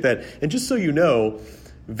appreciate that. And just so you know,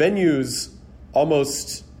 venues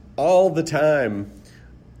almost all the time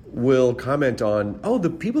will comment on, the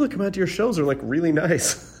people that come out to your shows are like really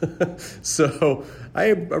nice. So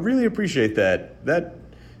I really appreciate that.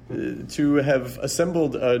 To have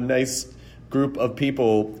assembled a nice group of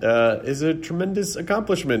people is a tremendous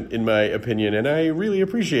accomplishment, in my opinion, and I really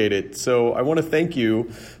appreciate it. So I want to thank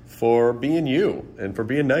you for being you and for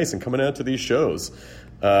being nice and coming out to these shows.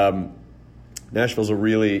 Nashville's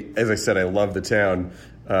as I said, I love the town,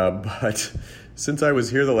 but since I was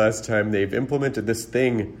here the last time, they've implemented this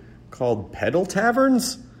thing called pedal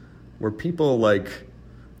taverns, where people like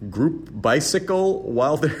group bicycle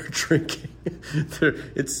while they're drinking.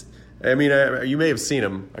 You may have seen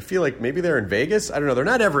them. I feel like maybe they're in Vegas. I don't know. They're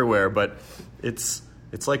not everywhere, but it's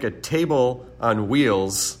like a table on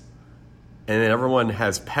wheels, and then everyone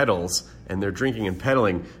has pedals, and they're drinking and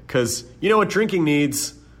pedaling. Because you know what drinking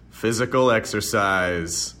needs? Physical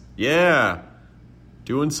exercise. Yeah.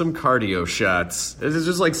 Doing some cardio shots. It's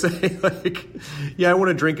just like saying, I want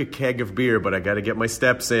to drink a keg of beer, but I got to get my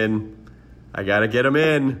steps in. I got to get them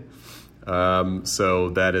in. So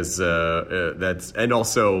that is, and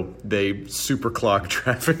also they super clog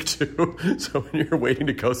traffic too. So when you're waiting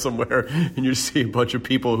to go somewhere and you see a bunch of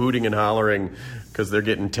people hooting and hollering because they're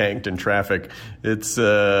getting tanked in traffic, it's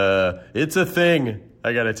a thing,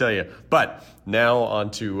 I gotta tell you. But now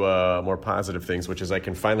on to more positive things, which is I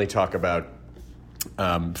can finally talk about,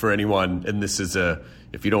 for anyone, and this is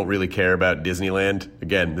if you don't really care about Disneyland,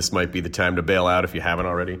 again, this might be the time to bail out if you haven't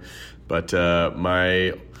already. But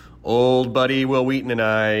my old buddy Will Wheaton and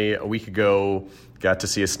I, a week ago, got to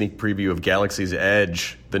see a sneak preview of Galaxy's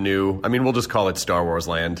Edge, we'll just call it Star Wars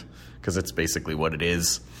Land, because it's basically what it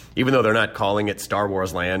is. Even though they're not calling it Star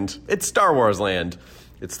Wars Land, it's Star Wars Land.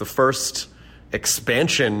 It's the first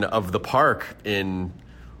expansion of the park in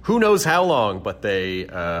who knows how long, but they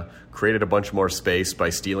created a bunch more space by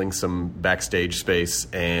stealing some backstage space.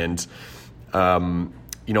 And, I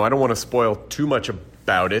don't want to spoil too much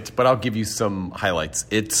about it, but I'll give you some highlights.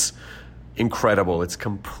 It's incredible. It's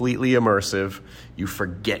completely immersive. You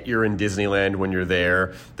forget you're in Disneyland when you're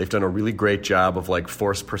there. They've done a really great job of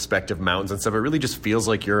forced perspective mountains and stuff. It really just feels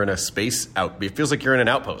like you're in a it feels like you're in an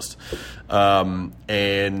outpost.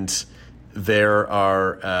 And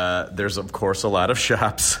there's of course a lot of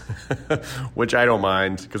shops, which I don't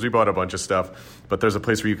mind because we bought a bunch of stuff, but there's a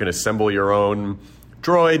place where you can assemble your own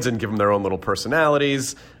droids and give them their own little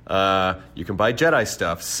personalities. You can buy Jedi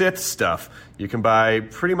stuff, Sith stuff. You can buy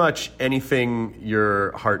pretty much anything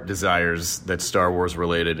your heart desires that's Star Wars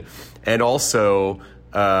related. And also,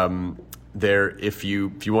 if you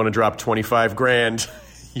want to drop $25,000,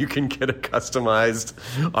 you can get a customized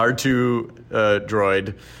R2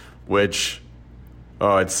 droid, which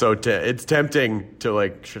it's so it's tempting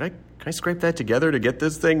to can I scrape that together to get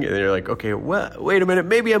this thing? And you're like, okay, wait a minute,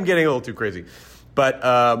 maybe I'm getting a little too crazy. But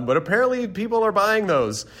apparently people are buying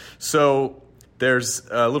those. So There's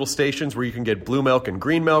little stations where you can get blue milk and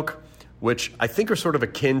green milk, which I think are sort of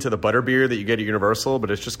akin to the butterbeer that you get at Universal, but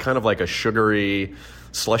it's just kind of like a sugary,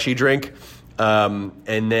 slushy drink.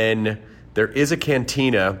 And then there is a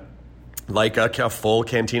cantina, like a full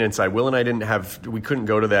cantina inside. Will and I we couldn't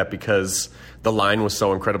go to that because the line was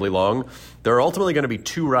so incredibly long. There are ultimately going to be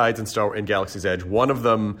 2 rides in Galaxy's Edge. One of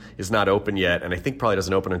them is not open yet, and I think probably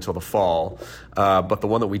doesn't open until the fall. But the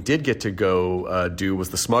one that we did get to go do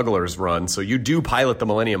was the Smuggler's Run. So you do pilot the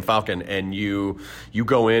Millennium Falcon, and you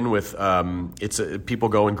go in with people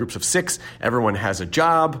go in groups of 6. Everyone has a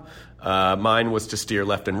job. Mine was to steer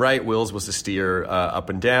left and right. Will's was to steer up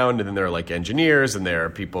and down. And then there are like engineers, and there are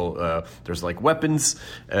people. There's like weapons,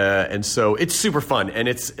 and so it's super fun. And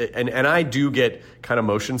and I do get kind of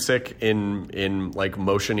motion sick in like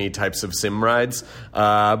motion-y types of sim rides,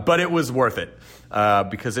 but it was worth it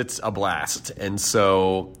because it's a blast. And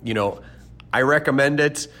so I recommend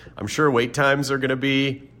it. I'm sure wait times are going to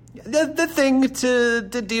be the thing to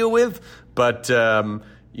deal with, but.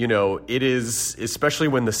 It is, especially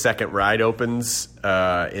when the second ride opens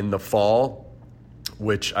in the fall,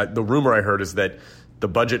 which the rumor I heard is that the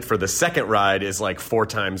budget for the second ride is like 4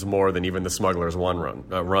 times more than even the Smuggler's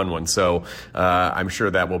Run one. So I'm sure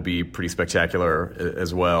that will be pretty spectacular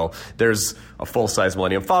as well. There's a full-size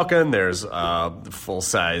Millennium Falcon. There's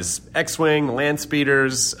full-size X-Wing, land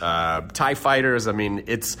speeders, TIE fighters. I mean,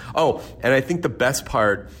 and I think the best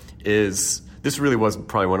part is, this really was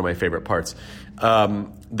probably one of my favorite parts.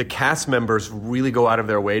 The cast members really go out of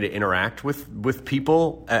their way to interact with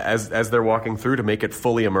people as they're walking through to make it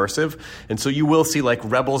fully immersive. And so you will see like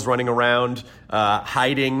rebels running around,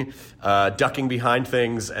 hiding, ducking behind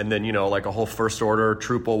things, and then, like a whole First Order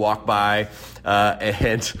troop will walk by.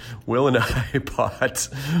 And Will and I bought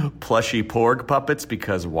plushy Porg puppets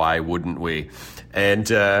because why wouldn't we? And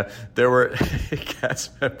there were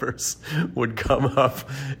cast members would come up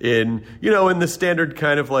in the standard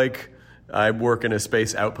kind of like, I work in a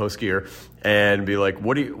space outpost gear, and be like,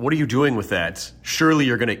 what are you doing with that? Surely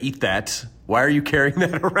you're going to eat that. Why are you carrying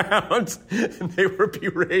that around? And they were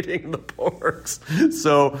berating the Porgs.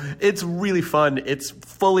 So it's really fun. It's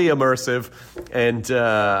fully immersive, and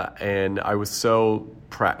I was so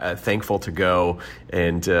thankful to go,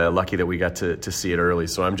 and lucky that we got to see it early.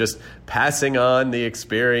 So I'm just passing on the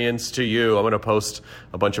experience to you. I'm going to post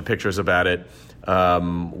a bunch of pictures about it.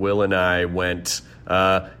 Will and I went.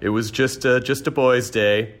 It was just a boys'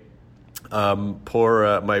 day. My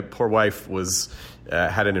poor wife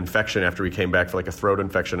had an infection after we came back, for like a throat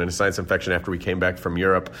infection and a sinus infection after we came back from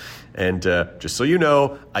Europe. And just so you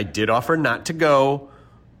know, I did offer not to go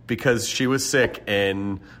because she was sick,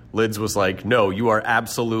 and Lids was like, no, you are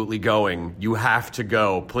absolutely going. You have to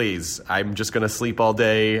go, please. I'm just going to sleep all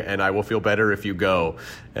day, and I will feel better if you go.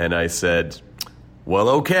 And I said, well,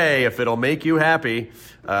 okay, if it'll make you happy.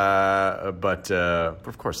 But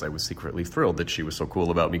of course, I was secretly thrilled that she was so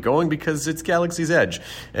cool about me going because it's Galaxy's Edge.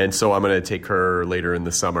 And so I'm going to take her later in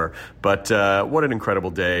the summer. But what an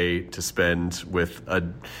incredible day to spend with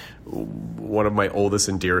one of my oldest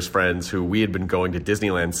and dearest friends who we had been going to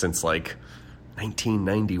Disneyland since like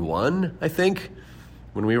 1991, I think.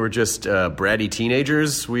 When we were just bratty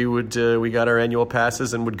teenagers, we got our annual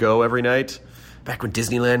passes and would go every night. Back when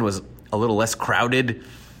Disneyland was a little less crowded.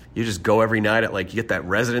 You just go every night at you get that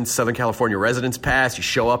Southern California residence pass. You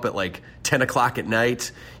show up at 10 o'clock at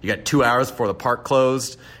night. You got 2 hours before the park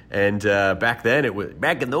closed. And back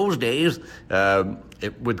in those days,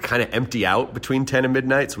 it would kind of empty out between 10 and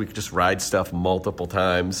midnight, so we could just ride stuff multiple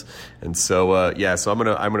times. And so, so I'm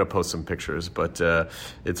gonna post some pictures. But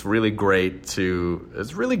it's really great to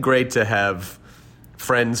have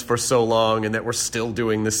friends for so long, and that we're still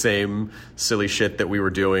doing the same silly shit that we were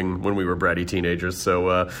doing when we were bratty teenagers.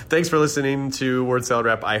 So thanks for listening to Word Salad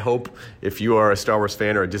Wrap. I hope if you are a Star Wars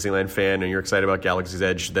fan or a Disneyland fan and you're excited about Galaxy's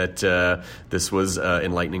Edge that this was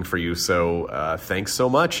enlightening for you. So thanks so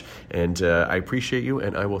much, and I appreciate you,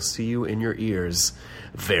 and I will see you in your ears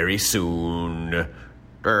very soon.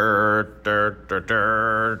 I'd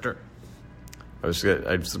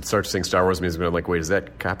start to sing Star Wars music, but I'm like, wait, is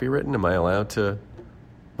that copywritten? Am I allowed to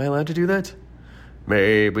do that?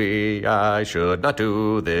 Maybe I should not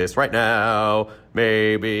do this right now.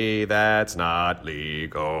 Maybe that's not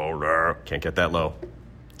legal. Can't get that low.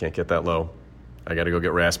 I gotta go get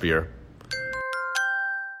raspier.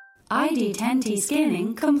 ID10T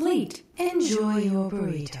scanning complete. Enjoy your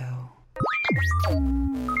burrito.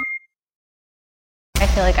 I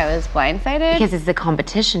feel like I was blindsided because it's a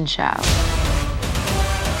competition show.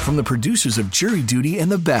 From the producers of Jury Duty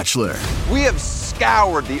and The Bachelor. We have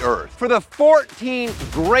scoured the earth for the 14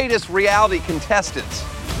 greatest reality contestants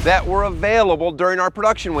that were available during our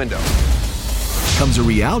production window. becomes a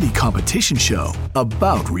reality competition show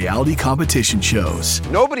about reality competition shows.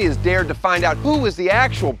 Nobody has dared to find out who is the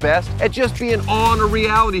actual best at just being on a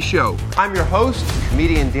reality show. I'm your host,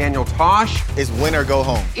 comedian Daniel Tosh. It's win or go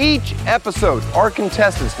home. Each episode, our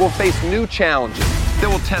contestants will face new challenges. They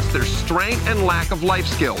will test their strength and lack of life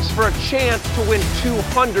skills for a chance to win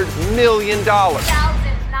 $200 million.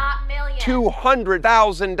 Thousands, not millions.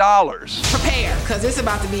 $200,000. Prepare, because it's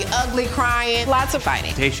about to be ugly, crying, lots of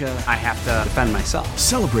fighting. Tasha, I have to defend myself.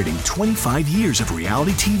 Celebrating 25 years of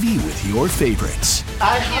reality TV with your favorites.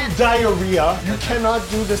 I have diarrhea. You cannot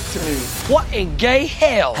do this to me. What in gay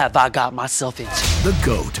hell have I got myself into? The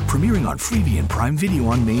GOAT, premiering on Freevee and Prime Video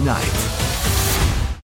on May 9th.